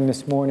sharing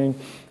this morning.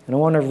 And I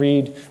want to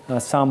read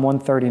Psalm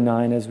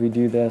 139 as we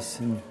do this.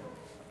 And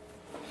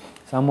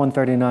Psalm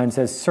 139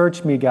 says,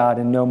 "Search me, God,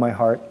 and know my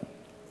heart.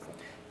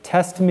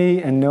 Test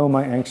me and know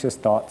my anxious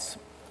thoughts.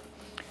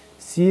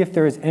 See if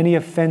there is any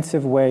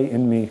offensive way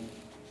in me,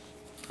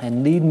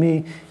 and lead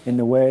me in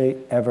the way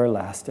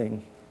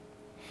everlasting."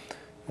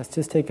 Let's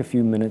just take a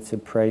few minutes to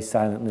pray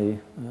silently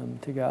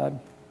to God.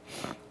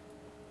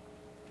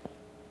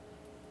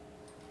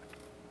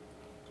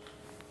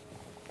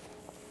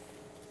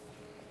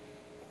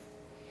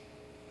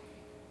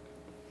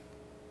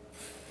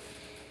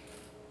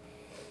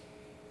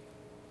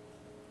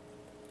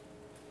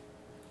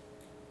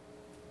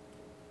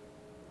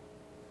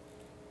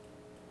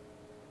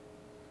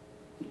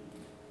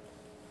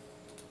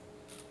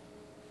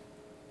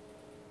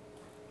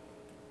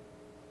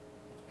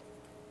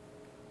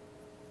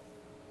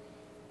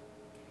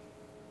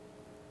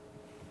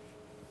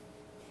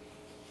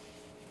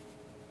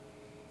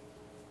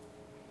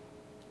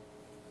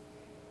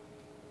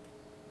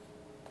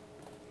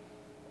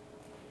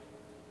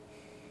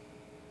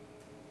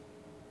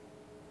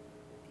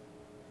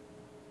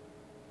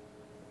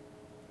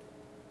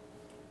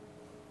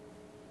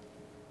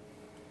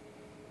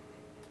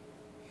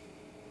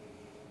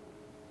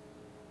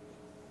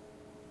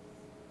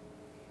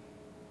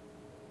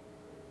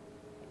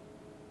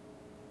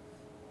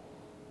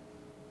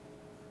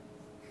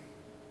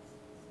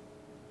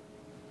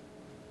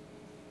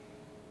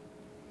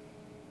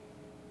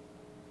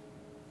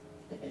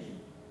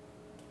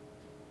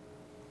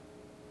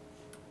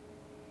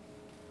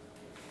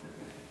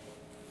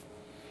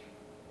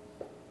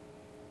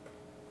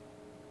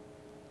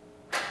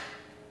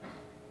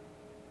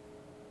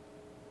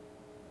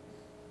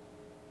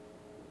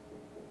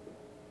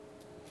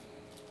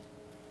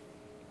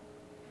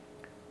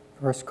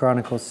 First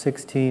Chronicles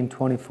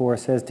 16:24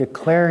 says,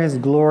 "Declare His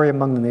glory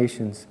among the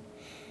nations,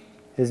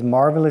 His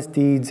marvelous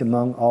deeds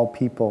among all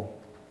people.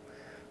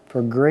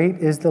 For great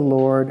is the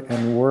Lord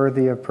and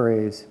worthy of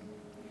praise.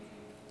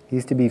 He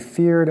is to be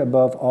feared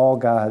above all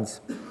gods.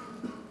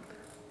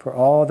 For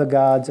all the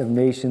gods of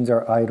nations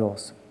are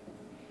idols,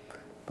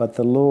 but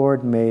the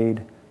Lord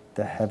made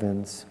the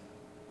heavens."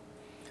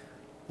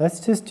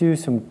 Let's just do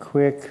some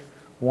quick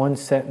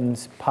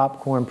one-sentence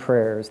popcorn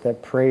prayers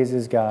that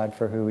praises God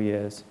for who He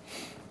is.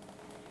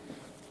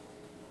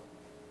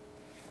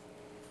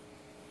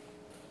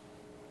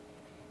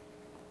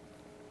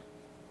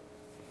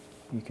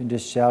 You can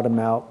just shout them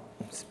out,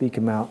 speak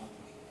them out.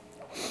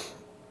 Thank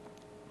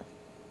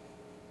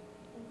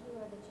you,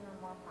 Lord, that you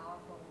are more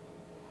powerful than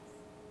anything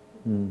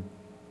else.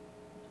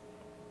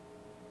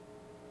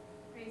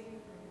 Praise you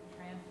for your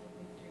triumphant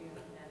victory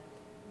over death.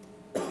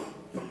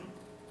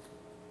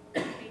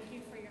 Thank you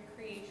for your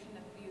creation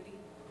of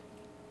beauty.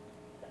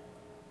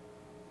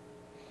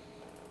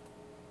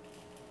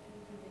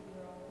 Thank you that you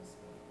are always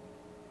faithful.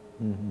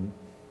 Mm-hmm.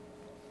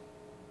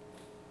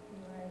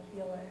 You are a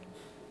healer.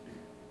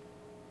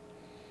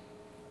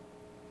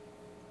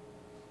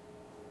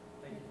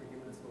 Thank you for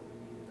giving us what we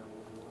need and not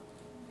what we want.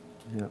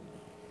 Yep.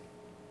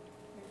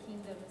 Your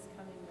kingdom is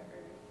coming to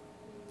earth.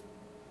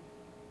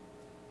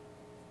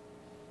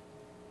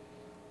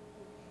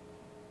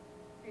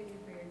 Praise you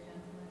for your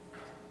gentleness.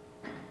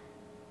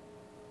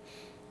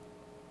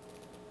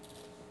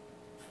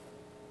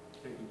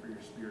 Thank you for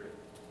your spirit.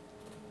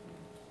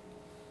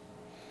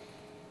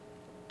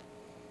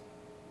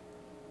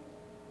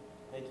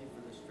 Thank you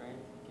for the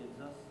strength He gives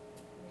us.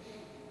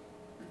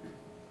 Thank you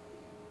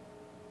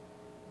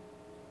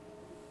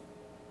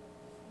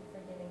for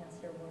giving us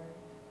your word.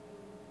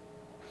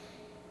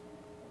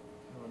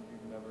 Lord,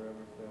 you've never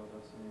ever failed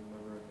us and you've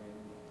never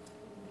abandoned us.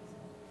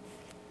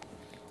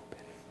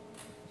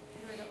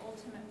 You are the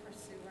ultimate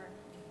pursuer.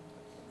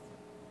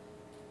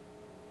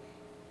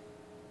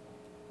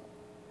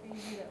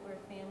 Praise you that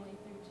we're family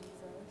through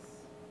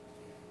Jesus.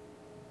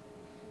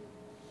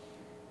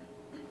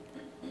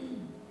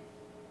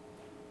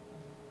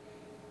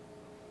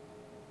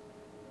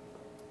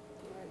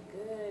 You are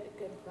good,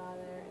 good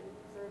Father, and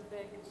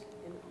perfect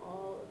in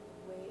all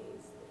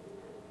ways that you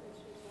manifest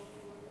yourself,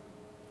 Lord.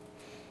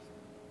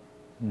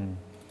 Mm.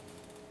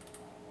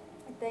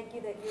 I thank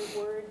you that your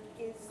word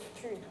is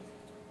truth.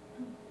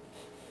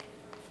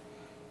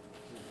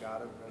 The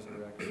God of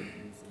resurrection,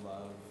 whose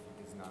love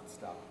is not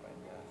stopped by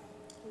death.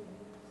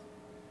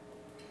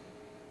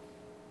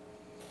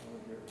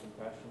 Lord, you're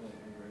compassionate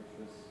and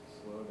gracious,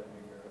 slow to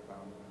anger,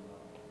 abounding in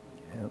love.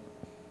 Yep.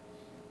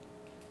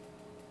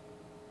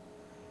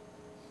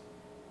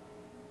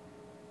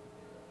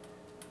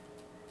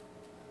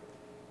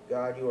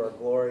 God, you are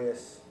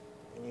glorious,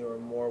 and you are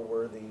more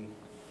worthy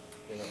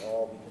than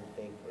all we can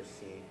think or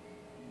see.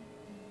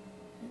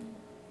 Thank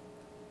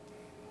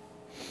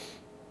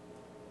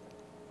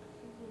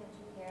you that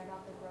you care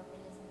about the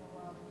brokenness in the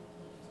world and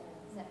you came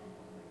to set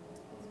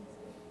people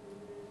free.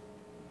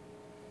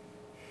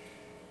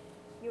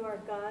 You are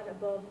God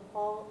above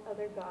all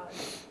other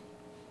gods.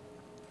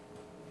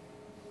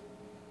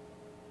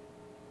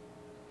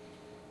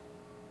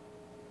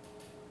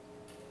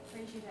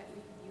 Praise you that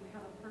you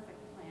have a perfect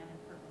plan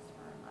and purpose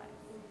for our lives.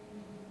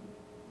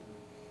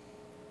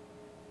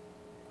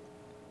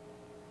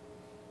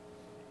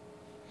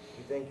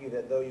 We thank you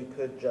that though you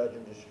could judge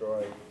and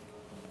destroy,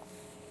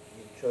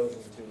 you've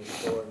chosen to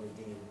restore and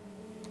redeem.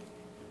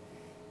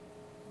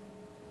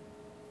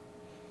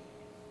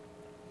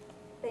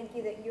 Thank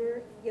you that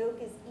your yoke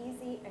is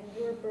easy and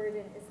your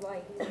burden is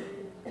light. Thank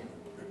you,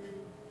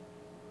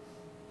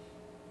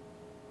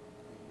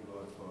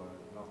 Lord, for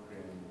not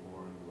creating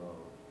boring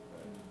love,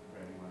 but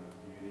creating one of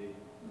beauty,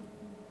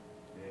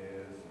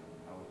 bears and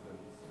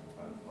elephants and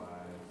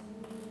butterflies.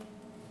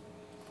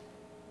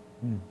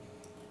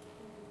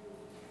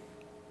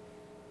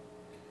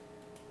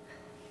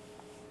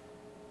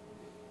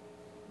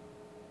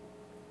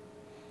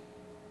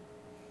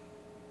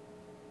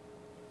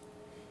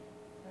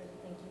 Lord, we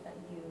thank you that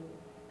you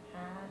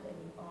have and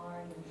you are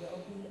and you will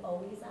be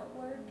always at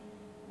work,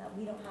 that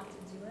we don't have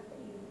to do it, but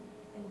you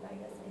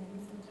invite us in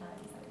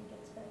sometimes, that we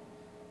get to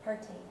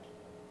partake.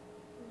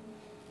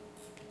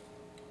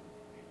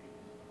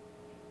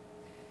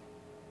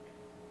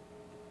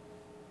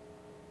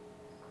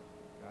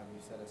 God,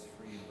 you set us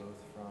free both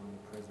from the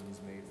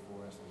prisons made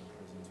for us and the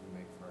prisons we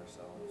make for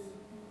ourselves.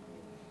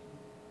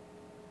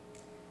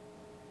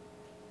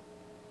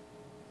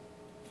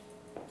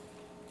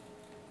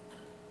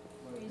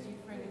 Praise you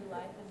for new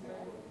life and birth.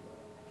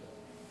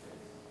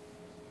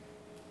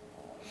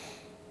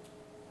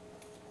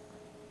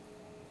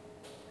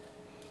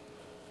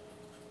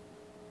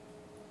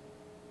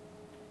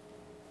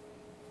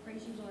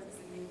 Praise you, Lord,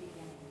 for new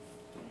beginnings.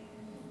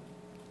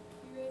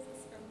 You raise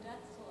us from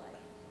death to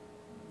life.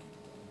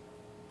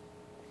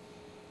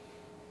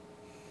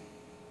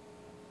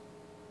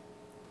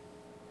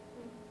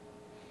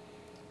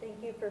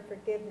 Thank you for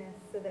forgiveness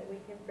so that we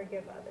can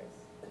forgive others.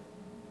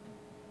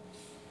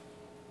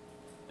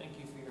 Thank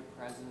you for your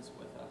presence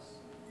with us.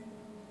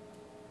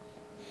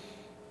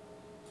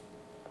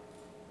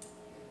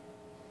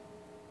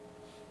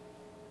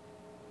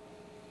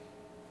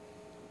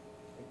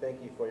 We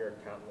thank you for your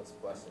countless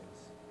blessings.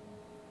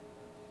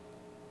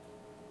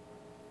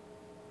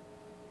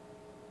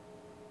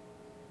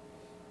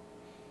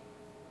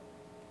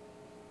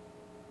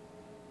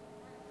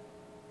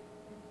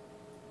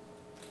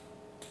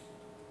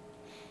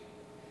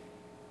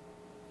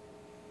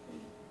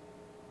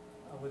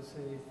 I would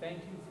say thank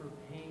you for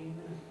pain,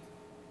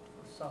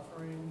 for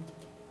suffering,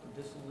 for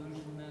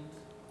disillusionment,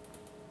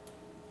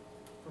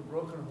 for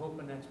broken hope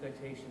and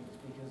expectations,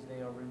 because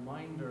they are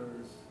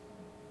reminders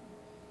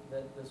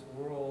that this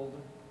world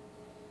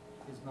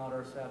is not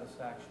our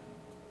satisfaction.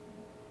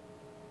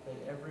 That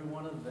every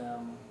one of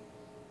them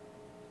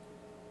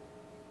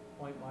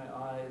point my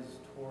eyes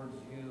towards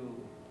you,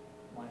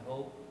 my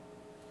hope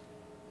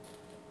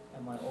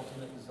and my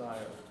ultimate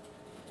desire,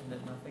 and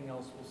that nothing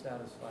else will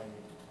satisfy me.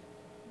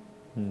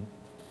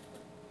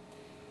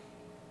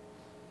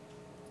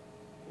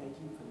 Thank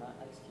you for not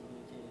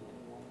excommunicating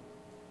anyone.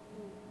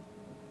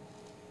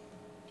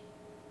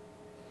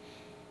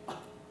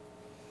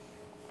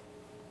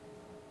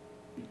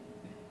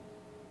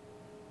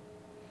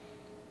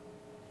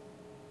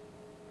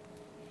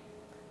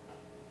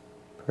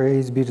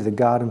 Praise be to the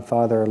God and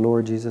Father, our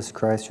Lord Jesus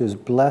Christ, who has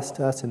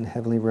blessed us in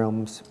heavenly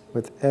realms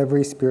with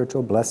every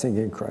spiritual blessing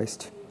in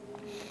Christ.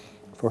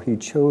 For he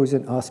chose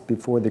in us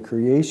before the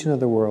creation of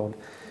the world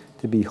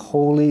to be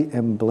holy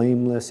and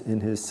blameless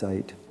in his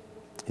sight,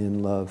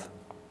 in love.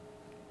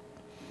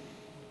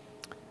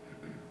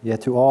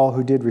 Yet to all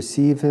who did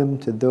receive him,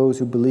 to those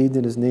who believed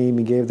in his name,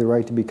 he gave the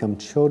right to become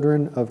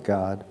children of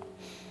God.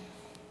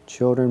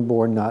 Children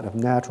born not of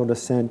natural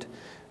descent,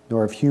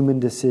 nor of human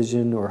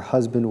decision or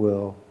husband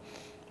will,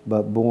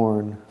 but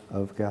born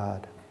of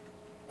God.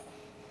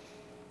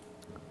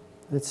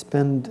 Let's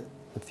spend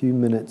a few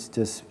minutes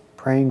just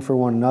praying for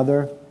one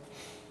another,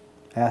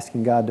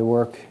 asking God to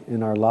work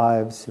in our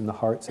lives, in the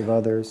hearts of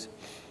others,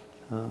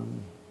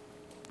 and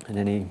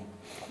any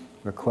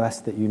requests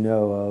that you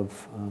know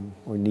of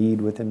or need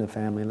within the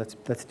family.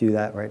 Let's do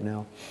that right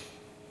now.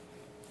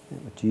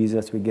 And with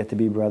Jesus, we get to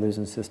be brothers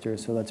and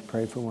sisters, so let's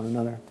pray for one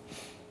another.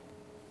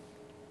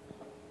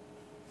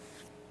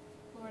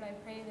 Lord, I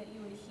pray that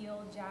you would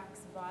heal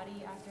Jack's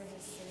body after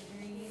his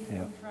surgery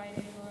Yeah. on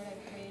Friday. Lord, I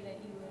pray that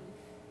you would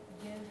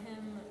give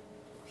him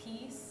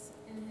peace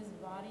in his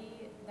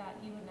body, that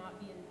he would not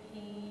be in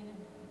pain,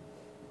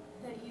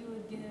 that you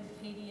would give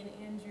Katie and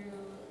Andrew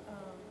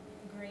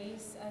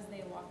grace as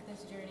they walk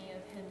this journey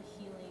of him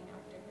healing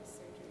after his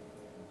surgery.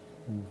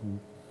 Mm-hmm.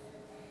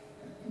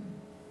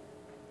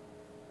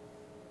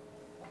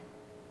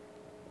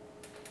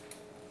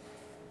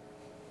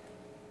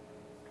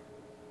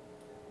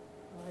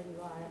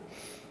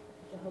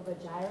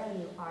 Jehovah Jireh,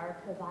 and you are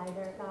a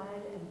provider, God,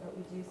 but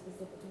we do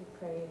specifically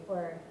pray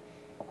for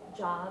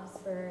jobs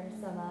for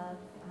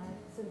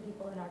some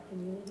people in our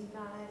community,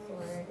 God,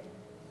 Lord,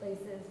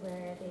 places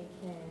where they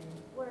can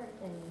work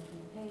and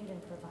be paid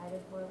and provided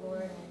for,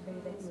 Lord. I pray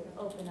that you would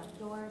open up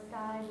doors,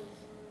 God,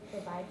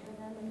 provide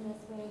for them in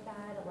this way,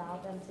 God, allow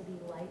them to be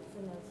lights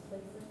in those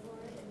places,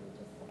 Lord, and we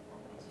just lift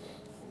that up to you.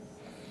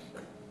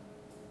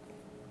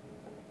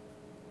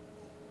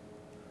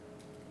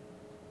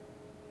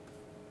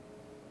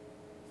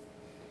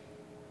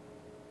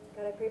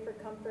 God, I pray for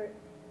comfort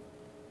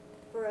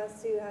for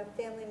us who have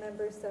family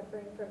members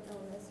suffering from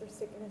illness or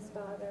sickness,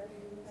 Father.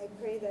 I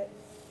pray that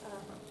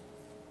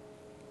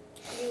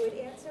you would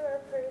answer our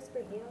prayers for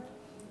healing,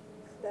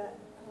 that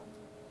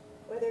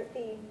whether it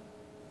be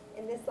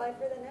in this life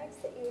or the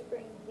next, that you would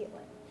bring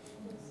healing.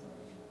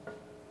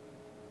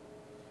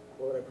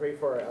 Lord, I pray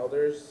for our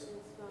elders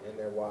and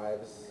their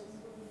wives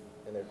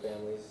and their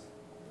families.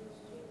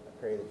 I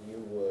pray that you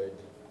would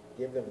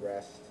give them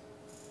rest.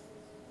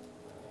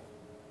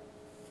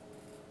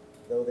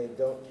 Though they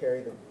don't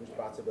carry the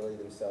responsibility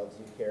themselves,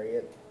 you carry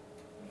it.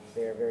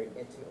 They are very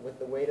intimate with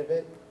the weight of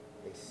it.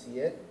 They see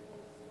it.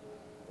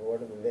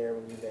 Lord, and they're there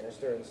when you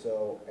minister. And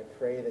so I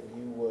pray that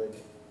you would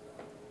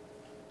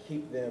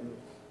keep them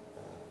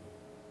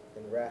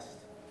in rest.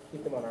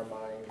 Keep them on our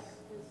minds.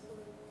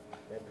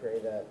 And I pray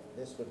that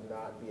this would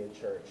not be a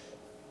church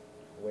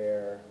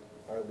where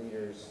our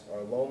leaders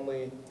are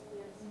lonely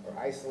or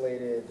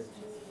isolated,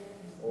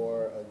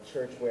 or a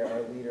church where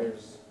our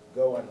leaders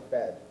go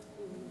unfed,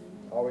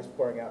 always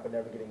pouring out but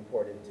never getting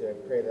poured into. I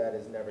pray that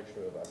is never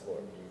true of us,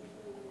 Lord.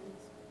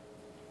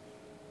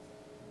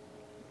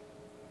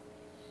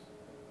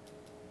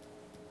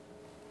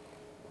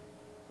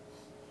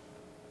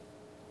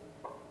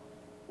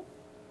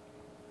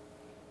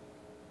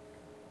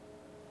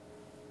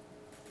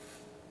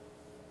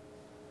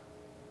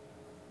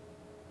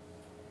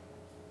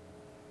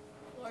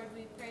 Lord,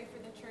 we pray for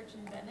the church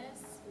in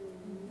Venice.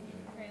 We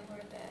pray,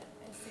 Lord, that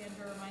as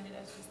Sandra reminded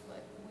us, just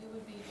that we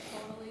would be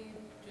totally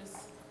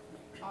just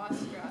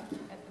awestruck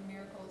at the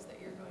miracles that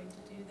you're going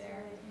to do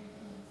there.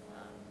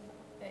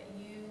 That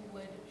you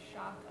would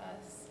shock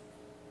us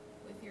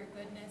with your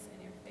goodness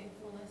and your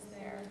faithfulness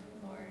there,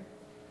 Lord.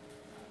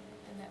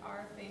 And that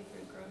our faith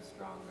would grow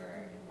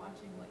stronger in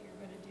watching what you're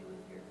going to do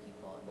with your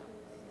people in that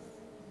place.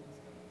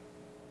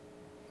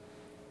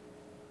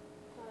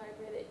 Father, I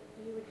pray that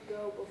you would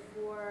go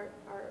before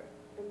our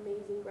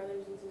amazing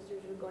brothers and sisters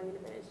who are going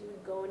into Venice. You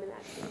would go into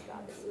that city,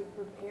 God, that you would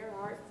prepare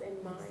hearts and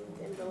minds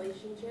and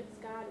relationships,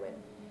 God, with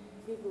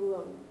people who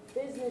own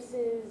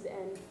businesses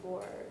and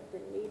for the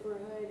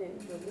neighborhood and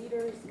for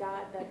leaders,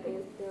 God, that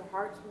their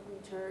hearts would be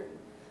turned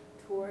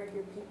toward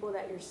your people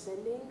that you're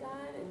sending,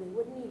 God, and they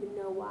wouldn't even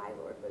know why,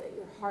 Lord, but that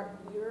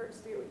your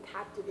spirit would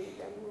captivate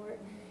them, Lord,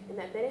 and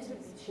that Venice would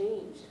be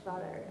changed,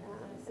 Father,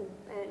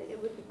 and it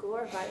would be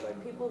glorified,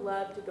 Lord. People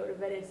love to go to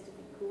Venice to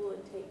be cool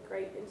and take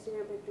great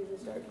Instagram pictures and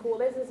start cool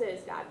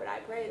businesses, God, but I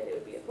pray that it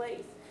would be a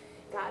place,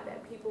 God,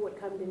 that people would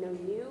come to know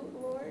you,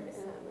 Lord,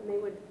 and they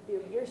would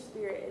feel your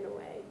spirit in a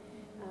way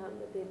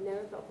that they've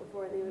never felt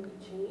before, and they would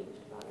be changed,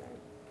 Father.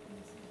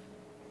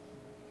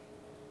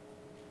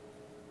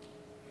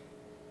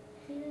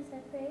 Jesus, I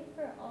pray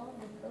for all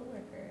of the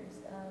co-workers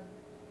of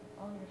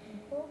all your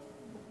people.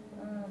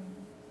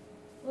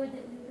 Lord,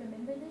 that we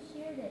remember this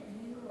year that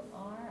you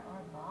are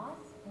our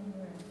boss and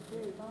you're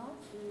a good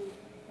boss,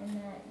 and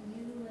that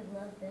you would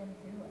love them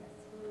through us.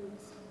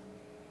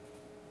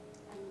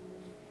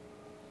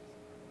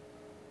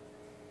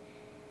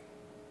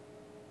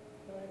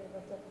 Lord, I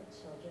lift up the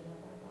children of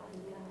our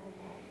body, God,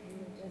 that you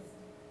would just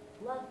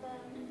love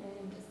them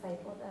and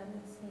disciple them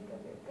and speak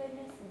of your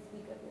goodness and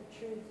speak of your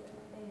truth, and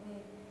that they may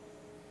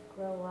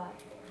grow up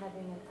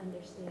having an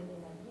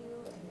understanding of you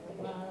and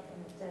your love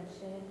and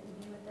redemption, and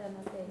be with them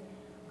as they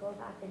go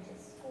back into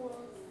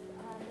schools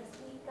this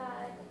week,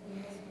 God, that they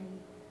may be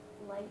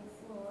lights,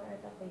 Lord,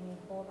 that they may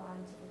hold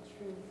on to the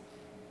truth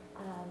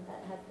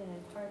that has been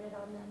imparted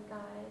on them,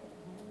 God,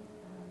 and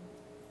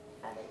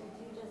God, that you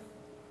do just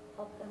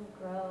help them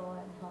grow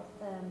and help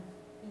them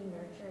be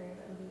nurtured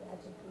and be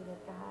educated,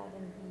 God,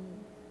 and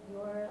be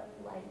your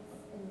lights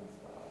in this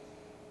world.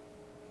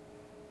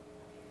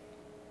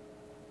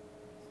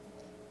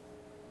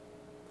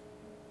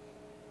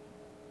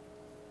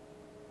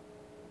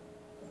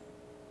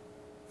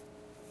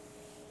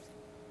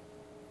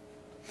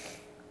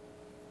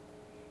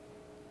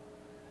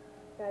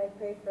 God, I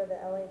pray for the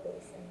LA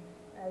Basin.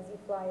 As you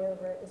fly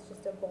over it, it's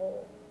just a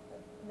bowl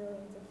of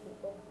millions of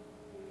people.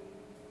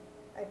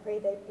 I pray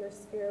that your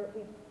spirit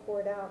be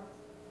poured out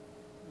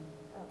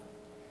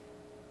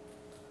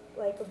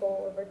like a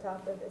bowl over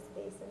top of this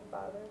basin,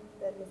 Father,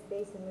 that this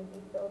basin would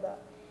be filled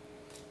up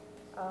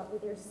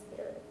with your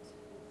spirit,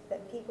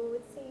 that people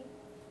would see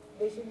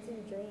visions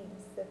and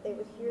dreams, that they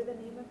would hear the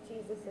name of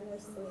Jesus in their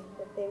sleep,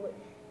 that they would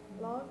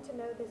long to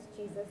know this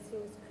Jesus who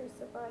was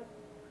crucified,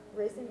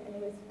 risen, and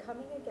who is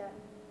coming again.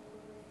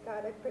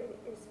 God, I pray that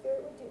your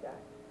spirit would do that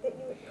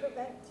you would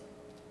prevent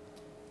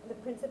the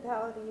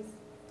principalities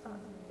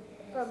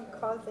from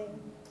causing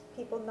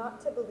people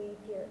not to believe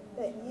here,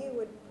 that you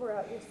would pour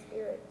out your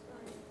Spirit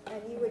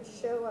and you would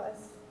show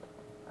us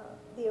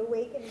the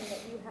awakening that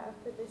you have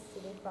for this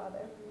city, Father.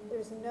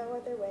 There's no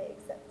other way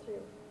except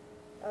through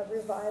a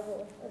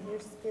revival of your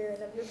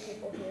Spirit, of your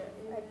people here.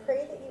 I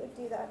pray that you would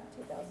do that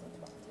in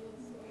 2020.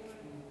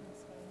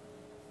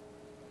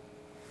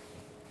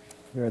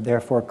 We are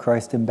therefore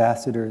Christ's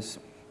ambassadors,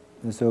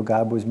 as though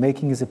God was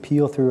making his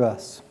appeal through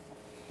us.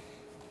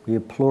 We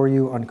implore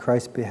you on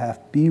Christ's behalf,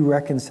 be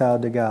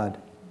reconciled to God.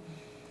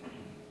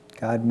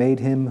 God made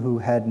him who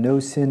had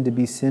no sin to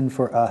be sin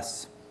for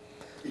us,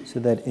 so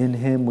that in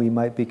him we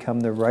might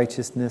become the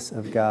righteousness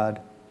of God.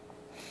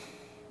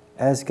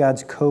 As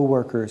God's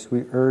co-workers,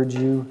 we urge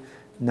you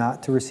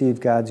not to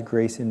receive God's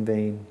grace in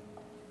vain.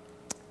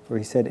 For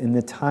he said, in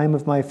the time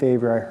of my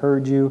favor I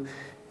heard you,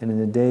 and in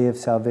the day of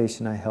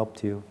salvation I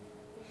helped you.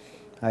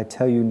 I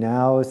tell you,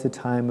 now is the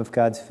time of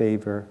God's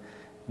favor.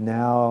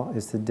 Now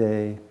is the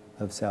day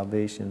of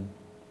salvation.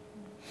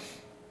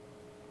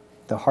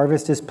 The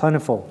harvest is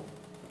plentiful,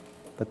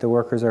 but the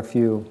workers are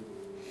few.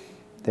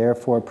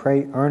 Therefore,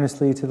 pray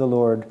earnestly to the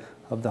Lord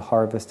of the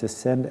harvest to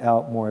send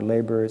out more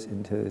laborers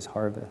into his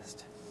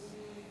harvest.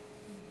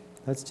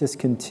 Let's just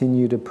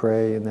continue to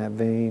pray in that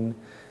vein,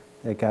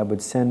 that God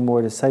would send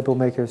more disciple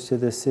makers to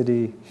this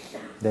city,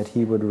 that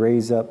he would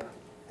raise up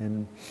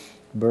and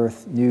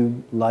birth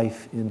new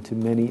life into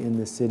many in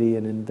the city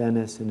and in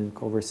Venice and in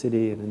Culver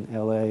City and in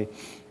LA,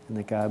 and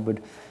that God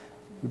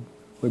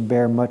would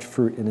bear much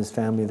fruit in his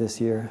family this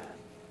year.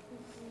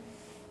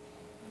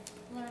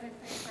 Lord, I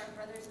pray for our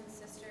brothers and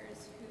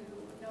sisters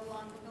who no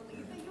longer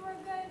believe that you are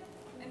good,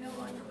 and no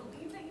longer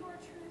believe that you are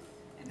truth,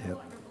 and no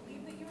longer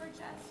believe that you are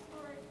just,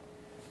 Lord.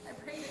 I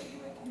pray that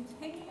you would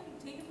continue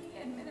daily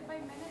and minute by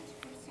minute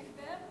to pursue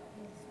them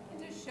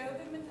and to show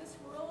them in this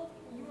world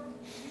your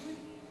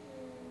beauty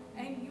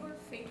and your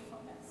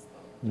faithfulness,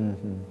 Lord.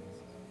 Mm-hmm.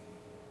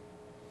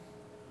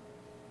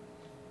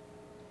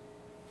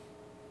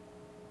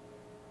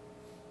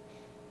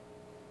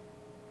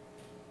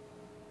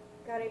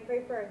 God, I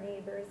pray for our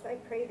neighbors. I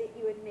pray that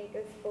you would make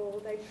us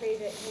bold. I pray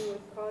that you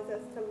would cause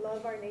us to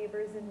love our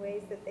neighbors in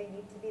ways that they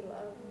need to be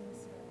loved.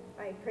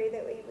 I pray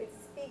that we would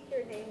speak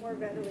your name more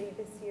readily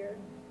this year.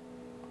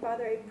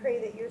 Father, I pray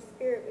that your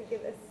Spirit would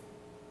give us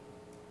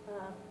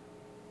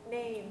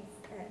names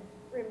and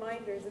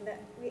reminders, and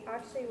that we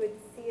actually would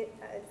see it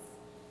as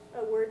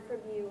a word from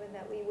you, and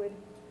that we would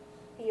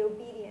be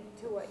obedient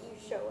to what you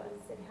show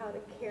us and how to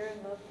care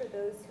and love for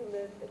those who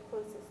live the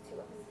closest to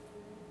us.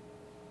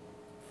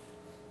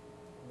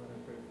 I'm going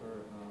to pray for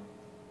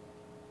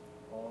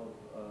all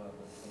of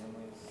the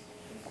families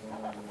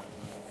concerned.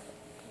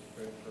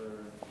 Pray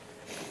for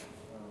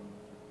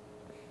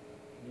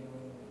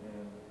healing,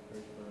 and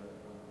pray for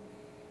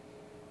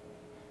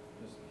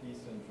just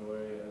peace and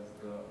joy as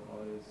the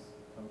holidays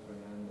come to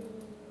an end,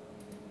 and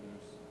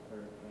there's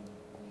hurt and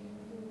pain.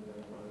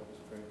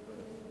 Just pray for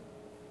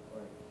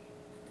like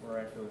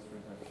miraculous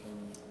redemption,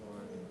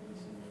 Lord,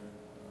 this year.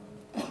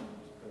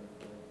 Just pray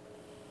for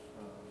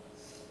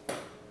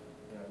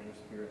your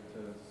Spirit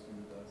to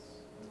soothe us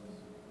as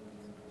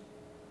we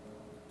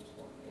just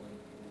walk away.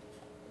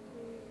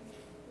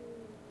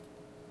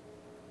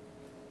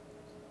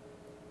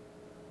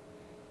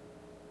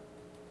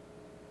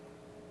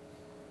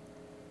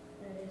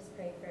 And I just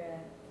pray for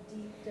a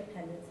deep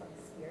dependence on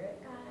the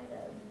Spirit, God,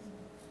 of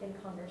in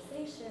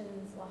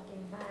conversations,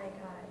 walking by,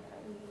 God,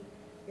 that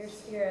your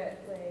Spirit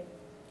would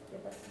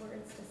give us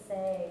words to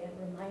say and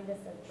remind us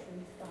of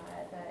truth,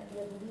 God, that you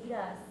would lead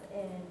us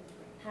in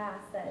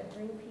paths that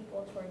bring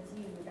people towards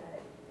you,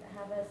 that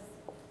have us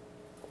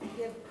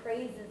give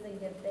praises and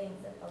give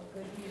thanks of how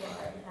good you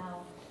are and how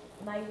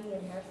mighty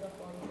and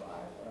merciful you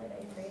are, Lord.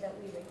 I pray that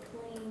we would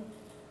cling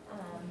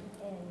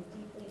and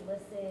deeply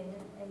listen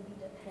and be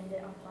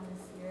dependent upon the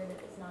Spirit.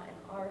 It is not in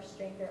our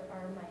strength or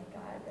our might,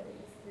 God, but it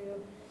is through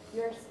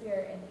your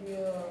Spirit and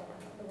through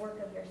the work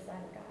of your Son,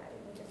 God.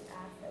 And we just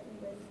ask that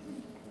we would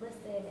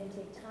listen and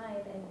take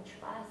time and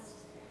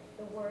trust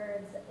the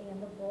words and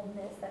the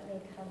boldness that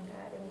may come,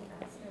 God. And we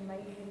ask for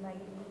mighty,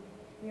 mighty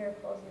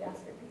miracles. We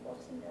ask for people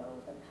to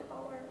know the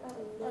power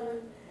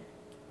of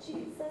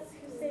Jesus,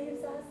 who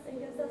saves us and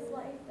gives us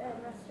life and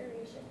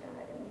restoration,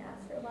 God. And we ask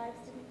for lives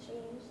to be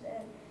changed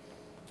and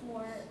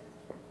more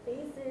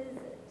faces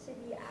to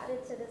be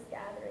added to this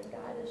gathering,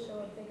 God, to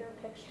show a bigger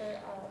picture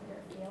of your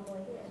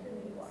family and who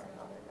you are,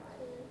 Father God.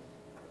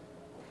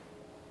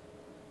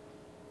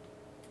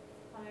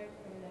 Father, I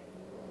pray that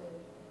you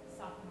would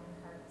soften our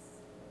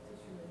hearts to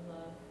truly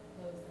love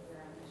those that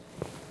we're on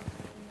mission.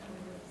 We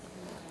would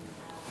see them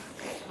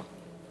as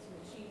something to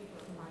achieve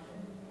or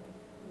conquer.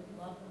 We would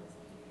love them as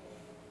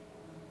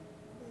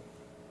people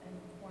and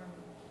form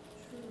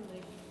true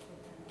relationships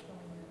with them,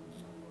 showing them who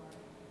you are.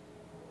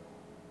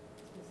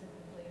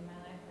 Specifically in my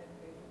life, I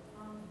pray for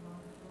Tom and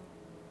Monica,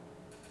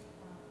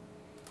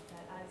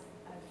 that as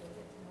they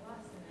get to know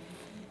us and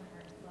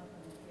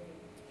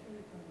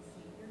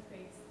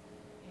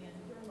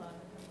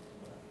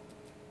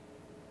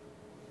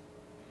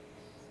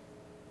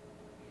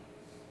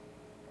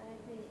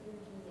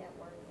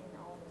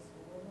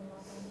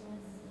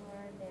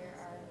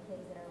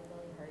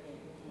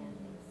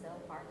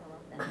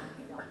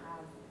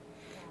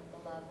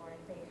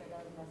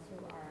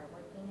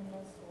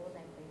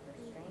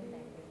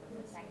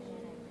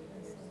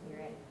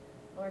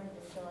Lord, to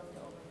just fill us to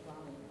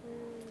overflowing.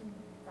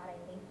 God, I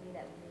thank you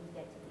that we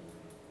get to be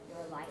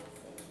your lights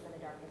in some of the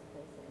darkest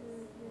places.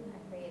 And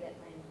I pray that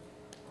when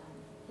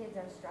kids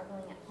are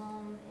struggling at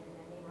home and in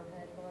their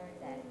neighborhood, Lord,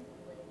 that you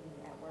would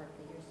be at work,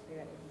 that your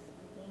spirit would be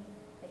speaking,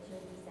 that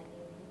you would be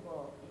sending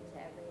people into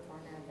every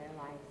corner of their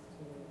lives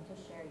to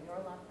share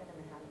your love for them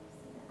and how you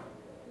see them.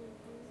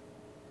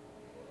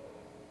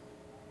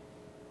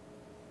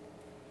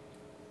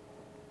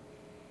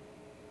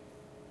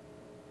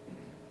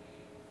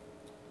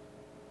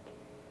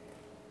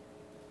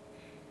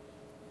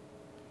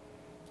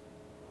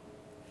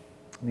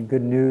 And the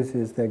good news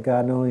is that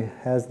God not only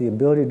has the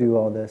ability to do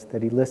all this,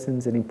 that he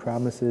listens and he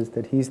promises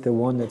that he's the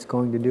one that's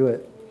going to do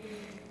it.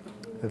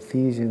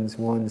 Ephesians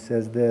 1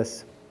 says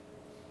this,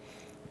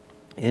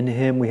 "In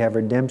him we have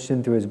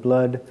redemption through his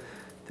blood,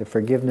 the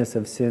forgiveness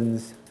of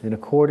sins, in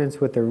accordance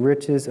with the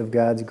riches of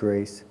God's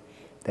grace,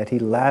 that he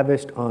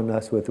lavished on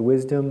us with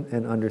wisdom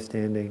and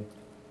understanding.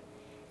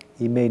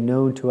 He made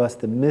known to us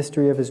the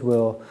mystery of his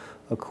will,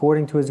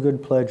 according to his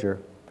good pleasure,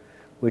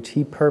 which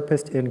he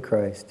purposed in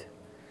Christ,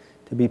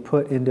 to be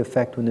put into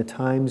effect when the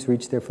times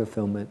reach their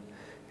fulfillment,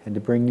 and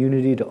to bring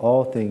unity to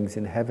all things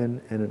in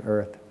heaven and on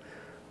earth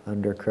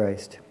under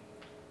Christ."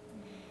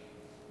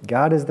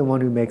 God is the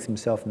one who makes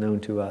himself known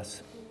to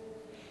us.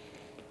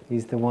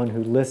 He's the one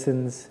who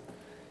listens.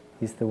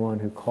 He's the one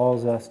who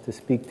calls us to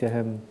speak to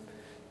him.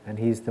 And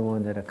he's the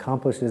one that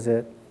accomplishes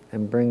it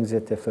and brings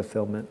it to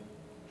fulfillment.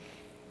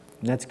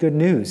 And that's good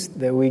news,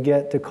 that we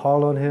get to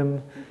call on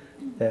him,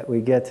 that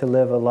we get to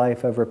live a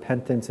life of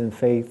repentance and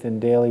faith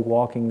and daily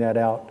walking that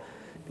out,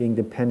 being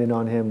dependent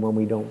on him when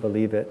we don't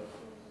believe it.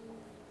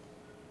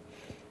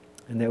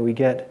 And that we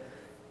get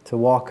to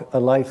walk a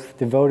life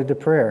devoted to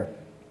prayer.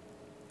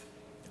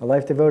 A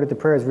life devoted to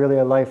prayer is really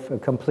a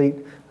complete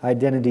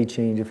identity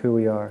change of who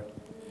we are.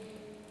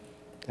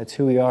 That's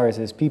who we are as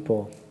his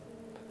people.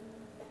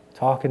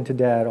 Talking to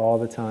Dad all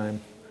the time,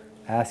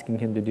 asking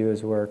him to do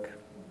his work.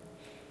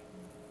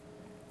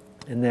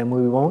 And then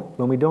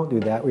when we don't do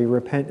that, we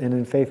repent, and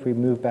in faith we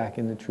move back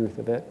in the truth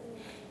of it.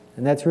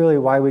 And that's really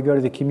why we go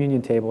to the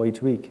communion table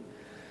each week.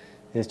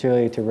 It's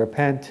really to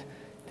repent,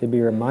 to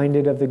be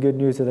reminded of the good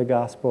news of the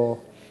gospel,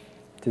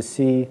 to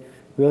see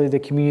really the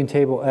communion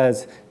table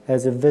as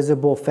a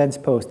visible fence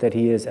post that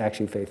he is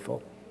actually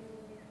faithful.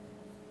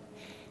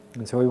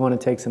 And so we want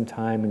to take some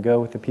time and go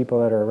with the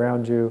people that are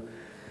around you,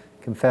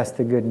 confess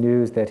the good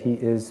news that he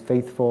is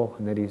faithful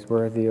and that he's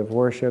worthy of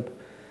worship.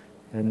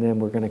 And then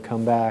we're going to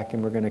come back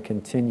and we're going to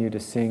continue to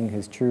sing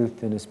his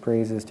truth and his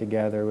praises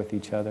together with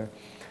each other.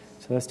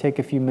 So let's take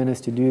a few minutes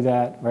to do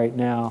that right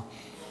now.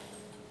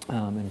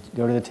 And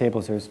go to the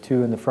tables. There's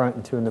 2 in the front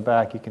and 2 in the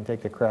back. You can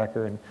take the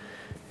cracker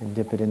and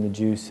dip it in the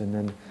juice, and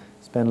then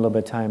spend a little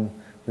bit of time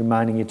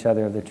reminding each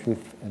other of the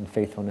truth and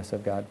faithfulness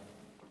of God.